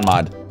Pokemon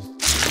mod.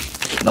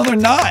 No, they're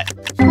not.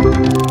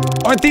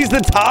 Aren't these the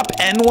top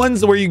end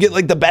ones where you get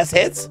like the best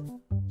hits?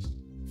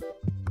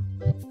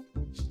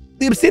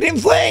 The Obsidian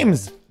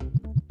Flames.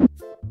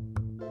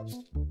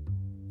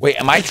 Wait,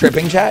 am I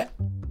tripping, chat?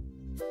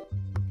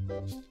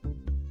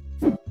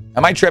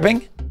 Am I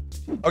tripping?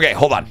 Okay,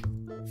 hold on.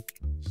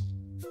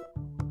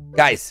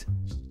 Guys,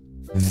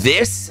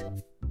 this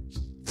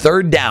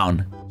third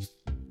down.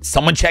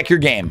 Someone check your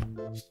game.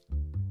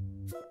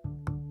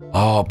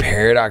 Oh,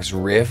 Paradox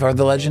Rift are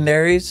the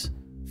legendaries?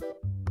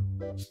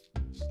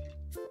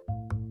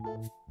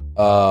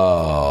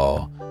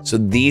 Oh, so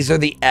these are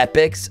the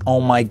epics?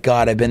 Oh my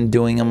God, I've been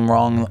doing them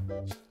wrong.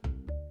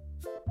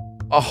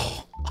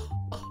 Oh.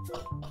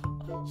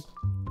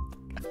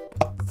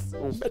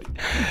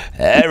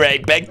 All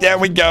right, back down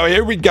we go.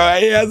 Here we go.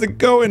 Hey, how's it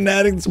going?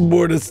 Adding some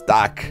more to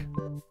stock.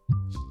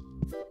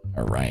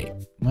 All right.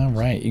 All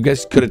right. You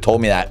guys could have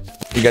told me that.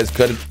 You guys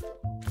could have.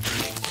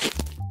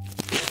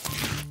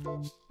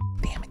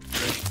 Damn it.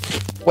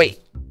 Wait.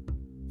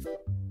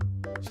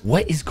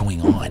 What is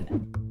going on?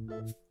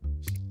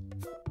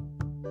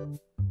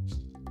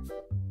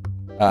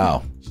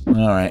 Oh.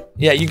 All right.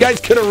 Yeah, you guys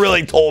could have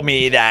really told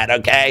me that,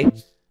 okay?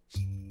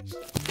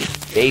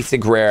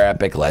 Basic, rare,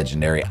 epic,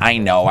 legendary. I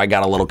know, I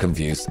got a little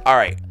confused. All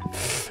right.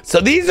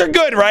 So these are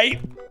good, right?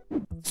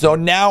 So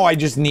now I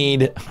just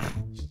need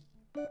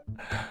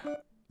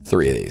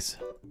 3 of these.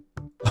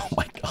 Oh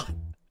my God.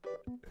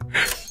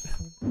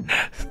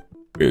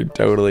 We're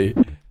totally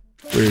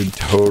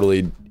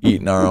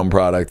eating our own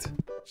product.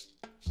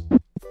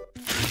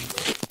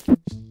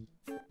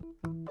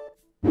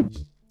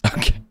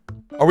 Okay.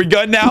 Are we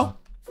good now?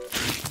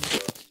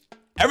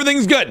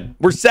 Everything's good.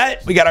 We're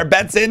set. We got our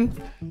bets in.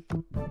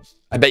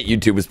 I bet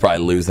YouTube was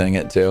probably losing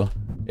it too,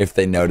 if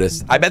they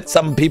noticed. I bet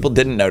some people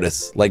didn't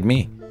notice, like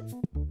me.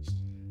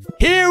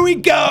 Here we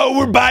go.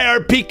 We're by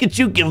our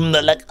Pikachu. Give them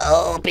the look.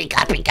 Oh,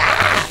 Pika, Pika.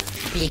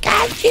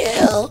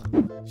 Pikachu.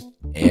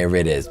 Here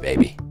it is,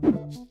 baby.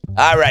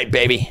 All right,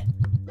 baby.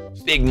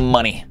 Big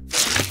money.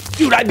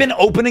 Dude, I've been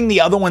opening the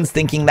other ones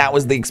thinking that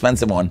was the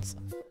expensive ones.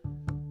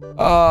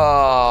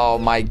 Oh,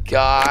 my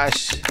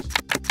gosh.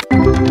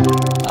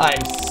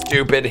 I'm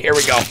stupid. Here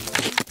we go.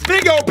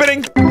 Big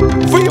opening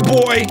for your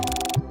boy.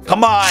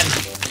 Come on.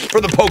 For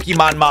the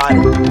Pokemon mod.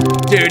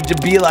 Dude, to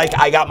be like,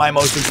 I got my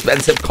most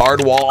expensive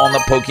card wall on the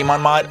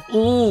Pokemon mod.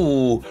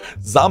 Ooh.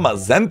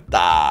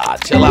 Zamazenta.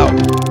 Chill out.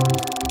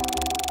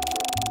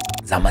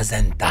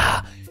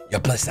 Zamazenta.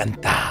 Your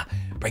placenta.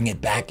 Bring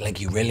it back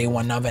like you really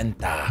want a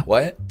venta.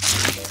 What?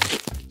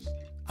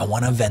 I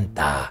want a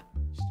venta.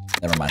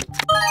 Never mind.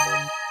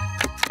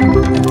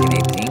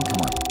 1918,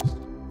 come on.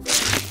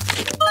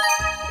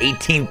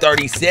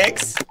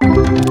 1836.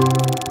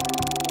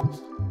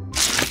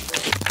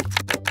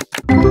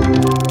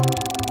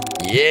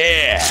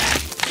 Yeah.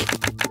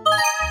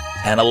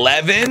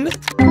 1011.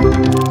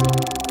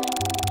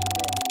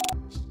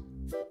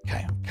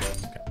 Okay.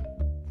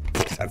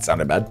 That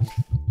sounded bad.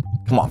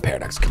 Come on,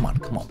 Paradox. Come on,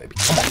 baby.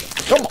 Come on.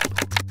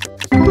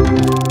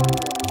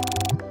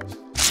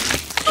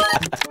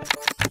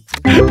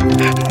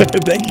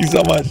 Thank you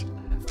so much.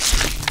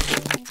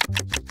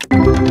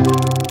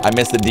 I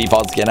missed the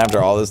default skin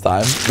after all this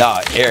time.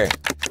 No, here.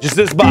 Just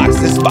this box.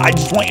 I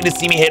just want you to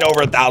see me hit over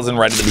 1,000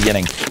 right at the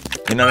beginning.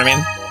 You know what I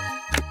mean?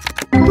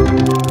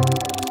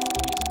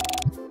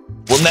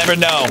 We'll never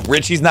know.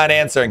 Richie's not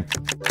answering.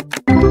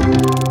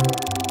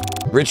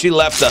 Richie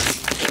left us.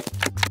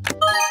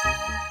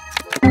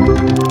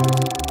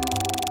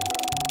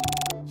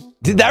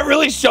 Did that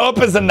really show up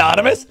as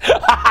anonymous?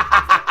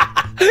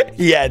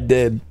 Yeah, it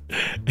did.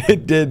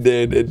 It did,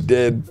 dude. It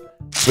did.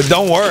 But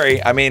don't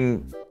worry. I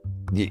mean,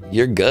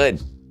 you're good.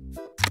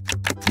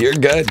 You're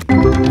good.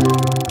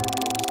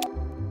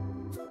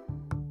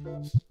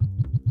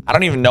 I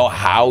don't even know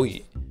how.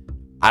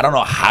 I don't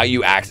know how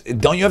you act.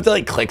 Don't you have to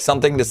like click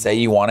something to say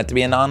you want it to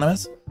be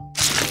anonymous?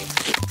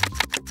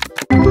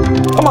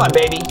 Come on,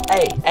 baby.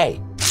 Hey,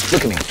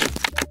 look at me.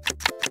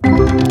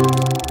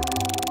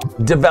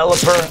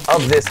 Developer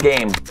of this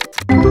game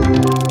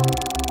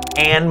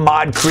and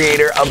mod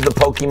creator of the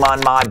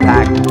Pokemon mod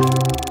pack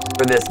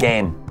for this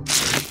game.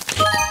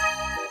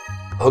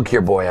 Hook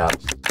your boy up.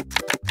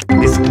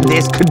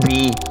 This could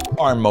be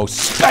our most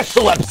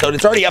special episode.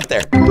 It's already up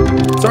there.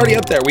 It's already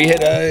up there. We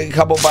hit a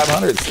couple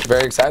 500s.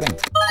 Very exciting.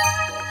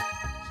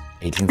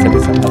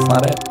 1877, that's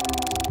not it.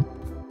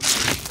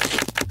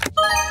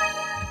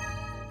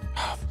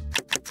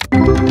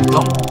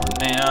 Come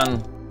on,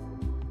 man.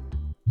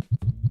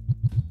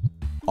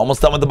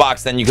 Almost done with the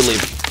box, then you can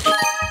leave.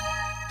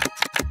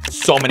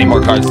 So many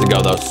more cards to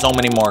go, though. So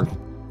many more.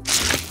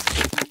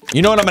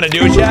 You know what I'm going to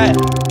do, chat?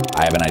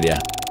 I have an idea.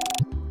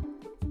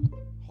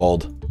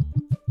 Hold.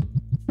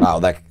 Wow,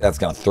 that's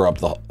going to throw off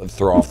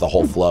the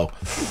whole flow.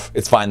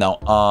 It's fine, though.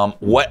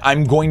 What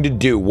I'm going to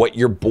do, what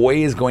your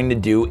boy is going to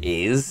do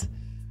is...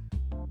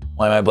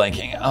 Why am I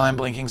blinking? Oh, I'm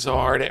blinking so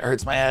hard, it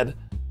hurts my head.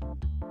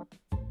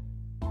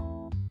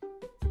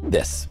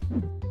 This.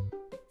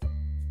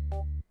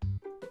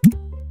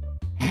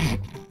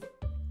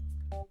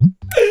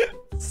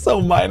 so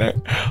minor.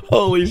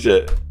 Holy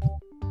shit.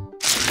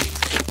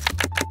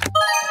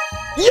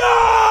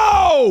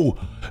 Yo!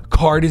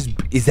 Card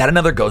is that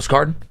another ghost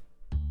card?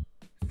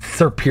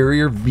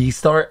 Superior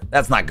V-Star?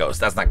 That's not ghost.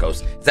 That's not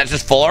ghost. Is that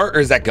just full art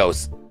or is that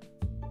ghost?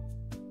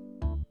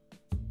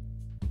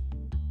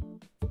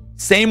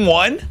 Same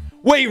one?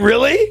 Wait,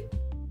 really?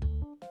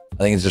 I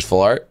think it's just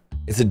full art.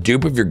 It's a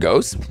dupe of your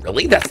ghost?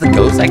 Really? That's the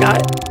ghost I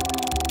got?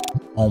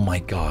 Oh my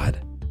God.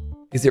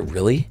 Is it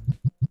really?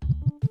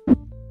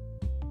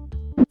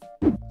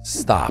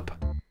 Stop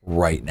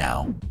right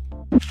now.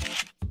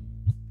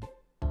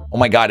 Oh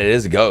my God, it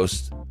is a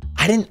ghost.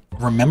 I didn't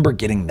remember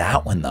getting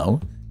that one though.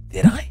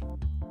 Did I?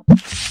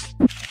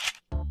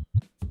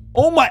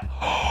 Oh my,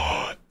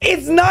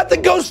 it's not the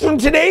ghost from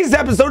today's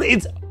episode.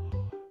 It's,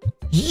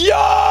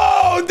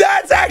 yo,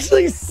 that's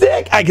actually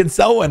sick. I can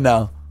sell one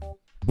now.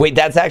 Wait,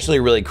 that's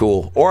actually really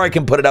cool. Or I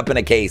can put it up in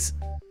a case.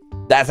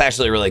 That's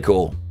actually really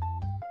cool.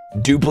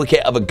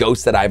 Duplicate of a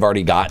ghost that I've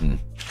already gotten.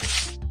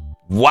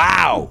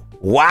 Wow.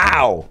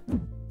 Wow.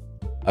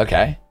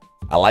 Okay.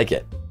 I like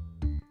it.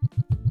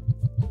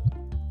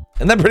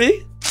 Isn't that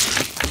pretty?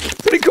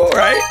 Pretty cool,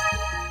 right?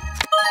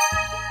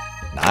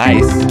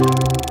 Nice.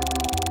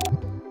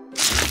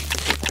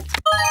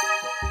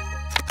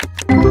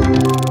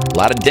 A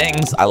lot of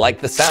dings. I like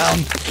the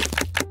sound.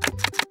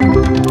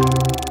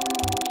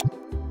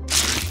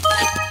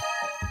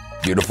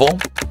 Beautiful.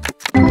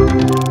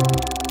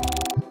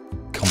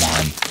 Come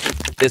on.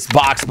 This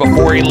box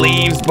before he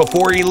leaves.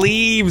 Before he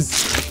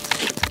leaves.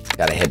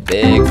 Gotta hit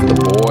big for the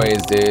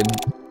boys, dude.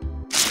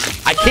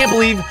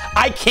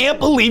 I can't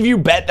believe you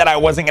bet that I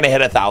wasn't gonna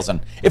hit 1,000.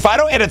 If I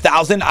don't hit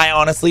 1,000, I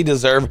honestly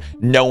deserve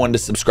no one to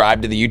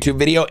subscribe to the YouTube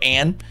video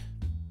and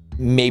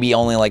maybe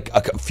only like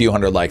a few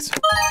hundred likes.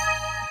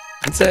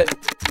 That's it.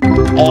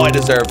 All I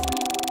deserve.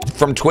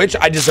 From Twitch,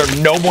 I deserve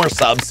no more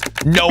subs.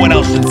 No one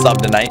else should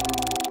sub tonight.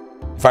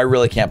 If I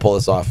really can't pull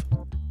this off.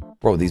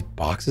 Bro, these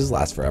boxes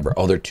last forever.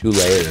 Oh, they're 2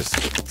 layers.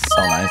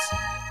 So nice.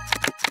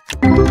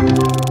 Come on.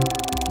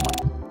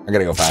 I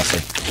gotta go faster.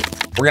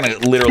 We're gonna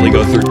literally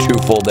go through 2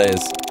 full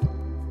days.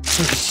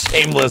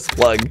 Shameless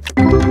plug.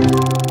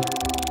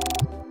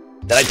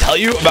 Did I tell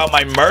you about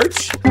my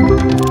merch?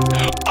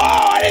 Oh,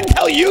 I didn't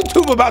tell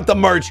YouTube about the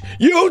merch.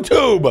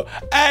 YouTube.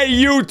 Hey,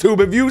 YouTube,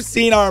 have you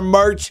seen our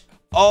merch?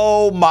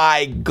 Oh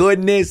my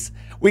goodness.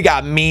 We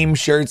got meme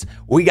shirts.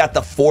 We got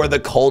the For the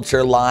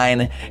Culture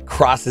line.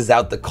 Crosses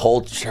out the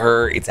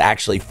culture. It's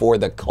actually for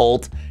the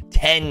cult.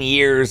 10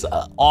 years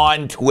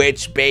on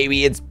Twitch,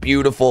 baby. It's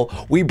beautiful.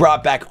 We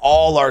brought back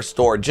all our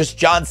store. Just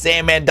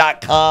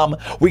Jonsandman.com.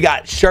 We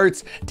got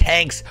shirts,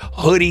 tanks,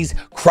 hoodies,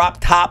 crop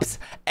tops,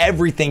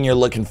 everything you're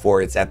looking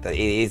for. It's on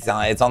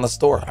the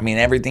store. I mean,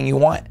 everything you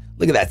want.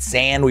 Look at that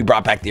sand. We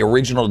brought back the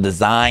original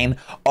design.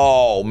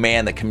 Oh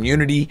man, the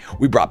community.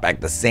 We brought back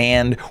the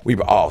sand.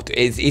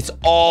 It's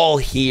all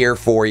here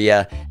for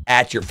you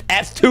at your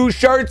F2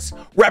 shirts,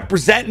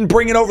 representing,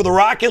 bringing over the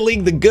Rocket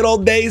League, the good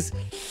old days.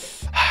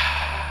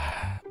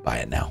 Buy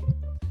it now.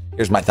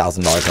 Here's my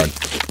 $1,000 card.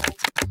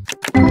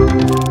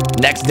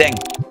 Next ding.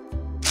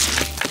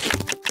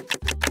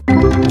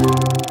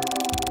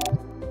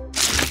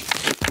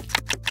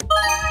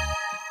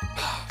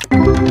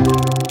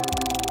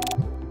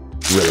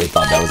 Really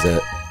thought that was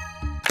it.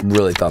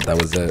 Really thought that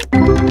was it.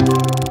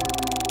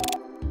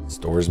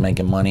 Store's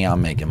making money. I'm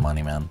making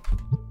money, man.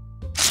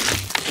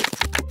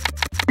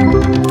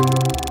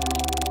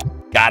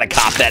 Gotta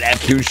cop that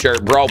F2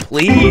 shirt, bro.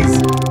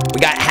 Please. We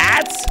got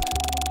hats.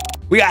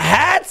 We got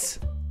hats.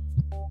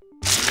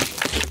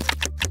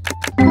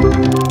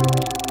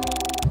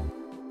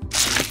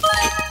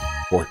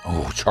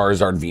 Oh,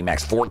 Charizard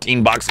VMAX,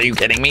 14 bucks. Are you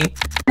kidding me?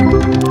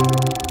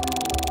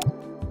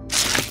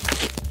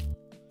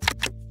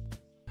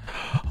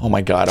 Oh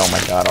my God, oh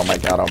my God, oh my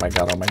God, oh my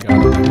God, oh my God,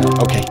 oh my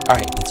God. Okay, all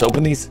right, let's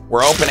open these.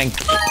 We're opening.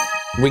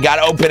 We got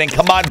opening.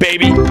 Come on,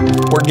 baby.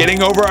 We're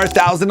getting over our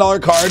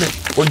 $1,000 card.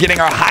 We're getting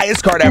our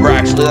highest card ever,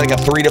 actually, like a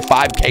 3 to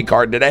 5K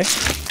card today.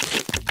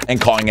 And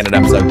calling it an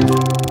episode.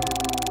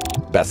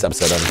 Best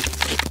episode ever.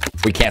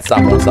 We can't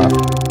stop, won't stop.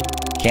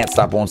 Can't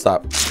stop, won't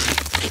stop.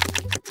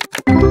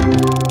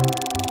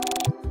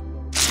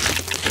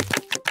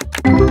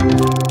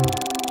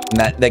 And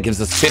that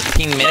gives us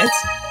 15 minutes.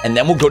 And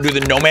then we'll go do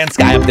the No Man's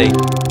Sky update.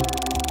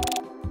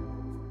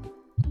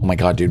 Oh my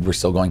God, dude, we're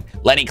still going.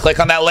 Lenny, click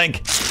on that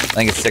link. I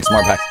think it's 6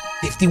 more packs.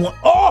 51.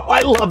 Oh,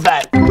 I love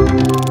that.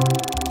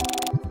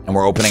 And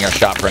we're opening our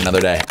shop for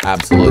another day.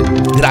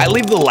 Absolutely. Did I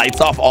leave the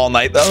lights off all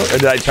night though? Or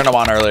did I turn them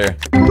on earlier?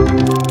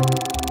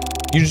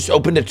 You just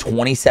opened a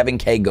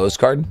 27K ghost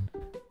card?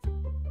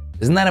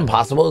 Isn't that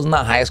impossible? Isn't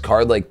that highest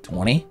card like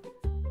 20?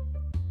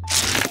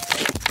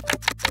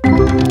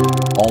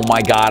 Oh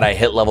my God, I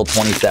hit level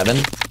 27.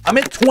 I'm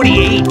at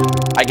 28.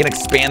 I can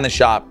expand the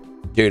shop.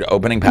 Dude,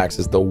 opening packs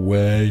is the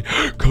way.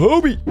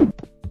 Kobe.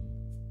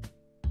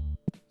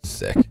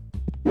 Sick.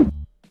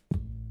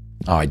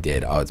 Oh, I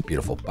did. Oh, it's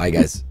beautiful. Bye,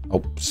 guys.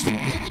 Oh,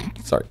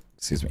 sorry.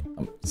 Excuse me.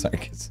 I'm sorry,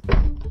 kids.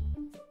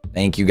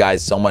 Thank you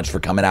guys so much for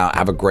coming out.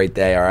 Have a great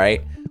day, all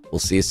right? We'll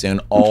see you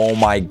soon. Oh,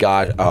 my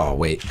God. Oh,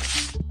 wait.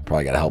 I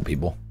probably got to help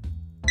people.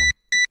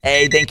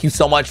 Hey, thank you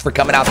so much for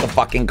coming out the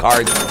fucking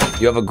cards.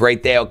 You have a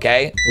great day,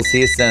 okay? We'll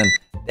see you soon.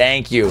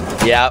 Thank you.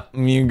 Yep,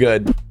 you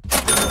good.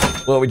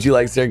 What would you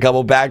like, sir? A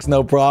couple packs?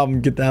 No problem.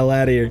 Get the hell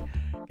out of here.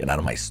 Get out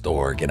of my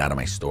store. Get out of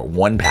my store.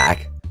 1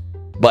 pack.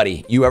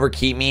 Buddy, you ever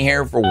keep me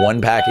here for 1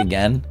 pack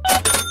again?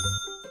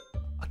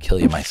 I'll kill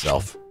you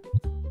myself.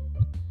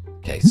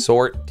 Okay,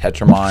 sort,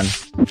 Tetramon.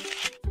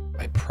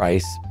 By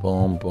price.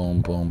 Boom,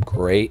 boom, boom.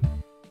 Great.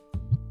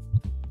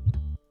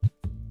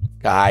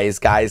 Guys,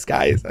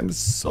 I'm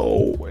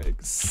so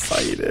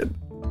excited.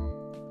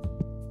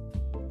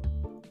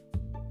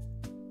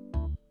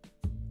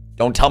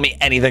 Don't tell me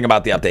anything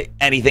about the update.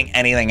 Anything.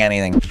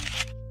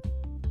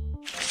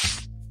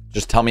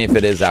 Just tell me if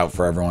it is out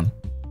for everyone.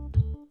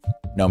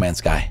 No Man's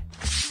Sky.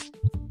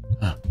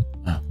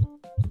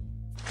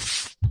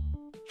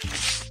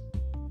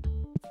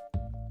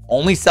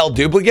 Only sell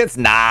duplicates?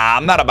 Nah,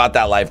 I'm not about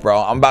that life, bro.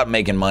 I'm about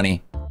making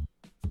money.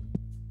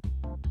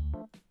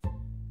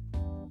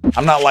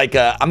 I'm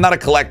not a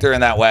collector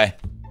in that way,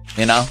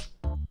 you know?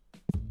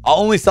 I'll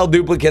only sell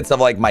duplicates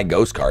of like my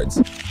ghost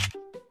cards.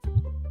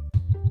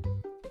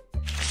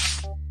 I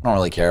don't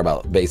really care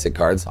about basic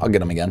cards. I'll get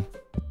them again.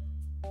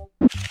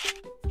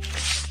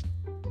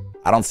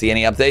 I don't see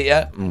any update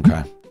yet.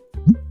 Okay.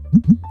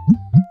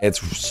 It's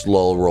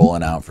slow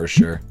rolling out for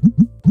sure.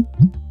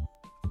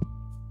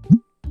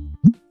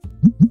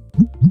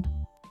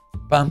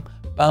 Bum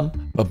bum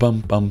ba bum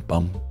bum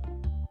bum.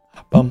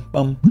 Bum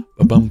bum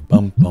ba bum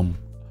bum bum.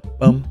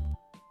 Bum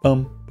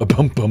bum ba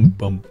bum bum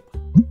bum.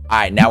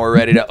 Alright, now we're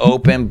ready to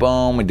open.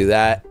 Boom, we do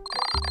that.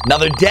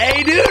 Another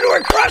day, dude.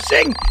 We're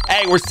crushing.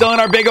 Hey, we're still in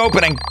our big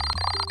opening.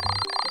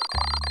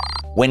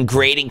 When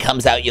grading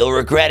comes out, you'll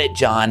regret it,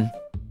 John.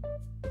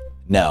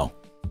 No.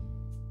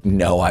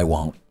 No, I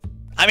won't.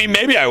 I mean,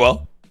 maybe I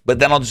will. But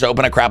then I'll just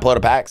open a crap load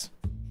of packs.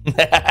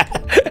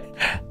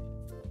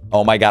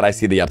 Oh my god, I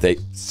see the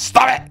update.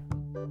 Stop it!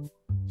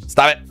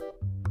 Stop it.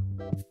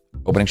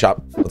 Opening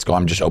shop. Let's go.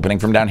 I'm just opening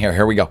from down here.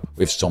 Here we go.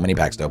 We have so many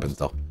packs to open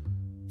still.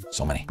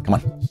 So many. Come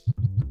on.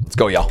 Let's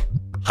go, y'all.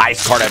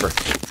 Highest card ever.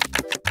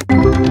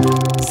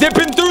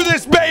 Zipping through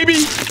this,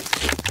 baby.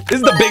 This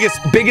is the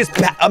biggest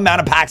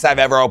amount of packs I've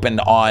ever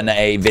opened on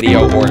a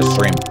video or a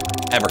stream.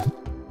 Ever.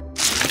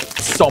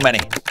 So many.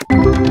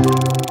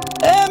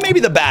 Maybe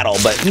the battle,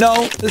 but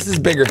no, this is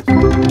bigger.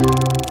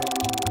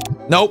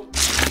 Nope.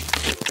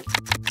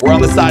 We're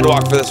on the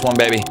sidewalk for this one,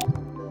 baby.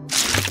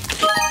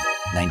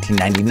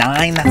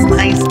 $19.99. That's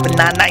nice, but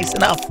not nice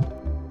enough.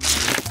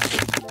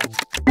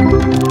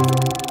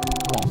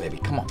 Come on, baby.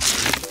 Come on.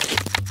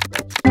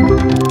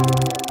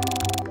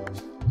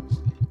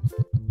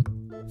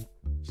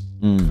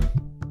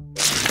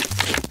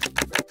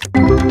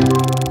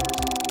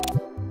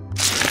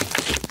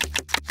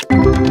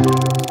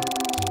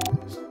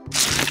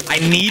 I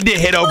need to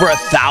hit over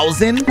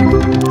 1,000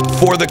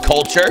 for the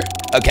culture,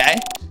 okay?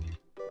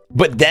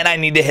 But then I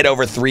need to hit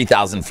over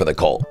 3,000 for the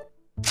cult.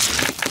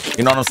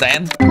 You know what I'm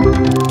saying?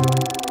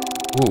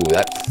 Ooh,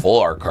 that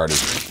full art card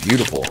is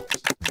beautiful.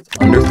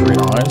 It's under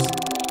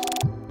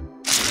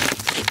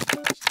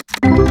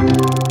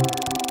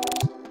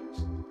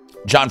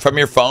 $3. John, from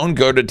your phone,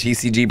 go to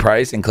TCG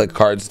price and click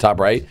cards top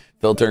right,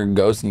 filter and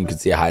ghost, and you can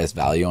see a highest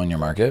value on your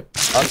market.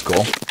 Oh, that's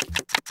cool.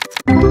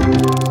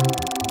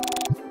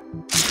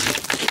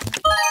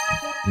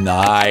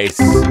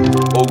 Nice.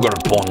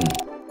 Ogre-pon.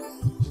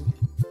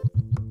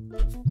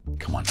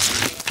 Come on.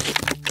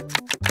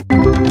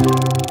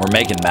 We're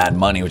making mad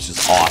money, which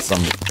is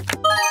awesome.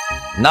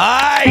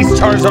 Nice!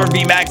 Charizard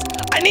VMAX.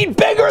 I need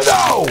bigger,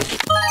 though!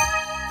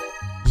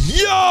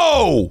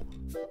 Yo!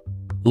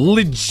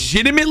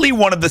 Legitimately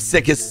one of the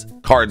sickest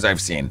cards I've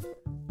seen.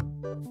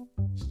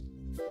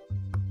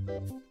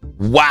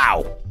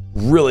 Wow.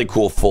 Really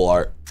cool full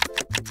art.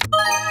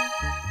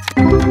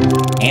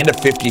 And a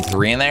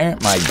 53 in there?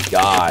 My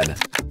God.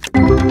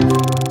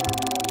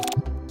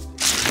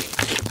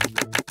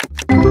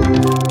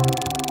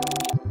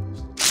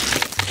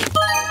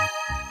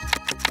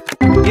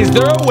 Is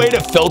there a way to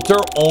filter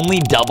only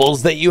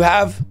doubles that you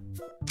have?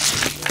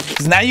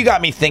 Because now you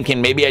got me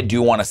thinking maybe I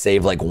do want to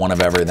save like one of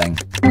everything.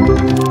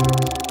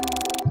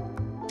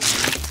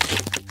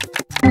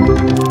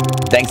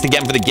 Thanks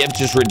again for the gift.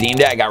 Just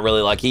redeemed it. I got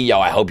really lucky. Yo,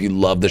 I hope you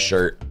love the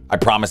shirt. I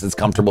promise it's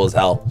comfortable as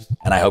hell.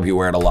 And I hope you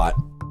wear it a lot.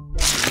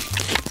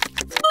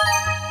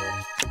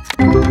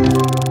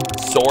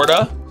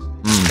 Sorta?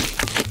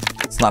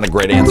 It's not a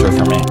great answer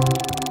for me.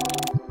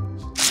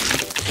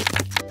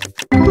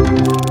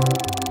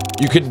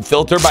 You could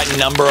filter by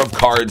number of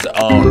cards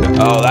owned.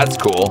 Oh, that's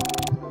cool.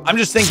 I'm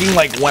just thinking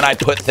like when I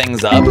put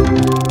things up,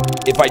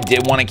 if I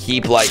did want to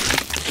keep like,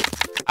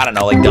 I don't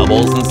know, like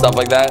doubles and stuff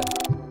like that.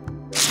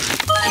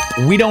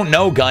 We don't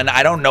know, Gun.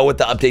 I don't know what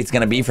the update's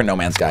going to be for No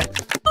Man's Sky.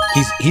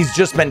 He's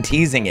just been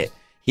teasing it.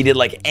 He did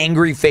like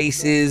angry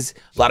faces.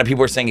 A lot of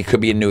people are saying it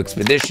could be a new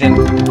expedition.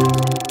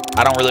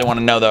 I don't really want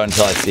to know though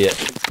until I see it.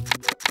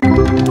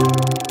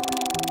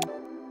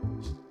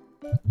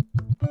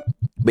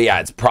 But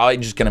yeah, it's probably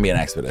just going to be an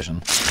expedition.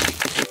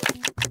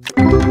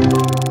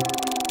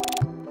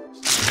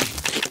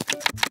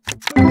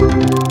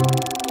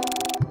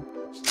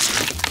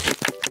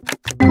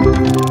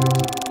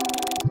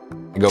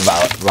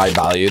 by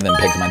value, then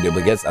pick my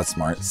duplicates. That's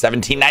smart.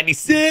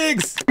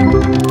 1796.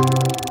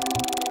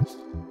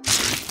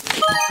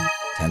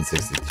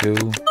 1062.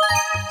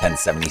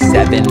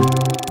 1077.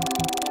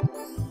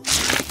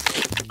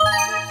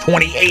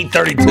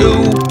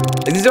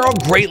 2832. These are all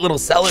great little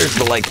sellers,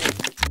 but like,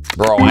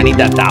 bro, I need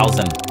that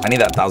 1,000. I need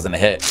that 1,000 to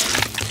hit.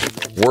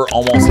 We're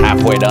almost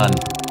halfway done.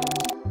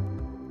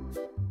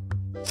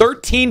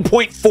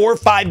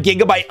 13.45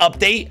 gigabyte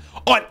update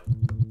on.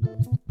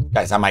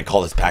 Guys, I might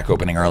call this pack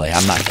opening early.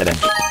 I'm not kidding.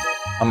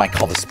 I might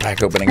call this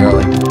pack opening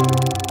early.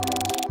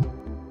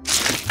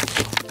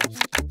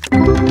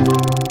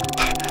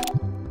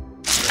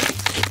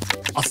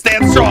 I'll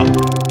stand strong.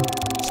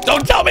 Just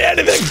don't tell me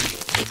anything.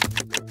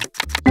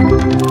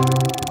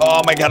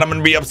 Oh my God, I'm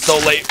gonna be up so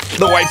late.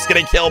 The wife's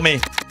gonna kill me.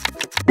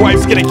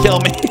 Wife's gonna kill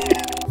me.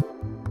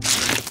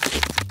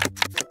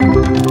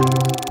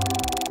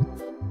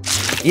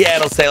 Yeah,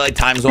 it'll say like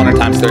 ×1 or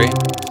 ×3.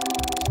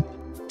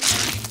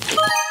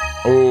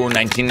 Oh,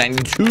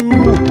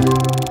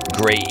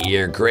 1992. Great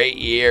year, great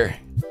year.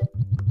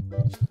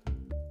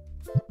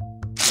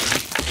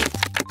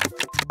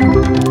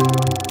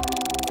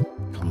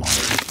 Come on.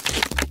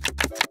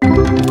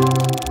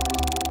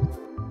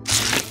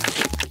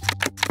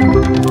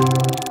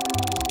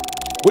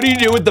 What do you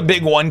do with the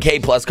big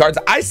 1K plus cards?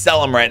 I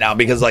sell them right now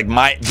because like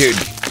dude,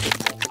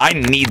 I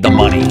need the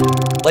money.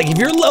 Like if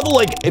you're level,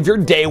 like if you're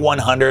day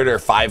 100 or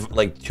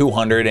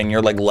 200 and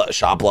you're like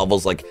shop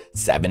levels like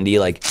 70,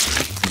 like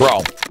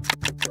bro,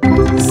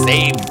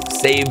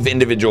 save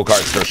individual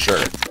cards for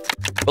sure.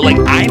 But like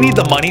I need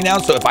the money now,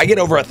 so if I get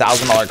over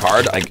 $1,000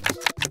 card, like,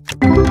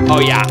 oh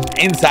yeah,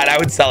 inside I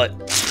would sell it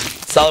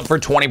for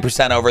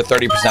 20% over,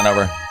 30%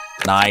 over.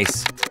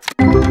 Nice.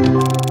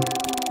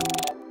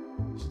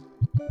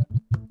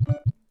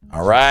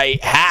 All right,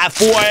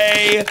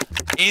 halfway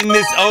in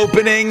this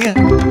opening.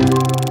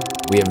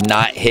 We have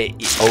not hit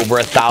over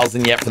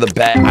 1,000 yet for the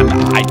bet.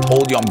 I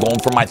told you I'm going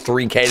for my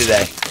 3K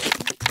today.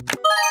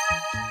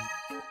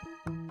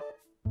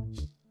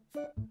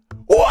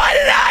 What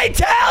did I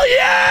tell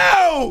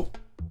you?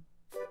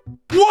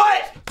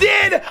 What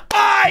did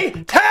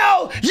I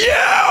tell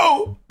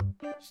you?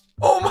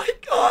 Oh my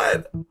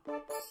God.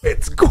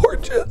 It's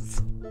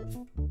gorgeous.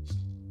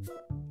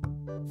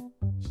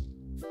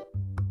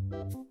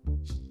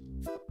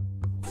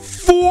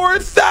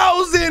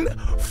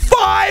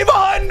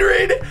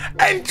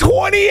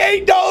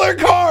 $4,528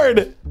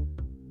 card.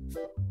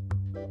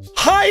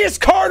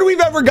 Highest card we've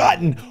ever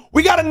gotten.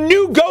 We got a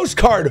new ghost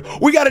card.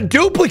 We got a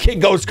duplicate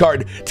ghost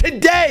card.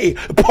 Today,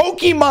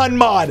 Pokemon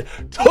Mod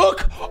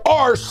took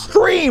our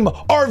stream,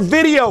 our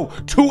video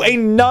to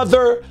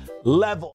another level.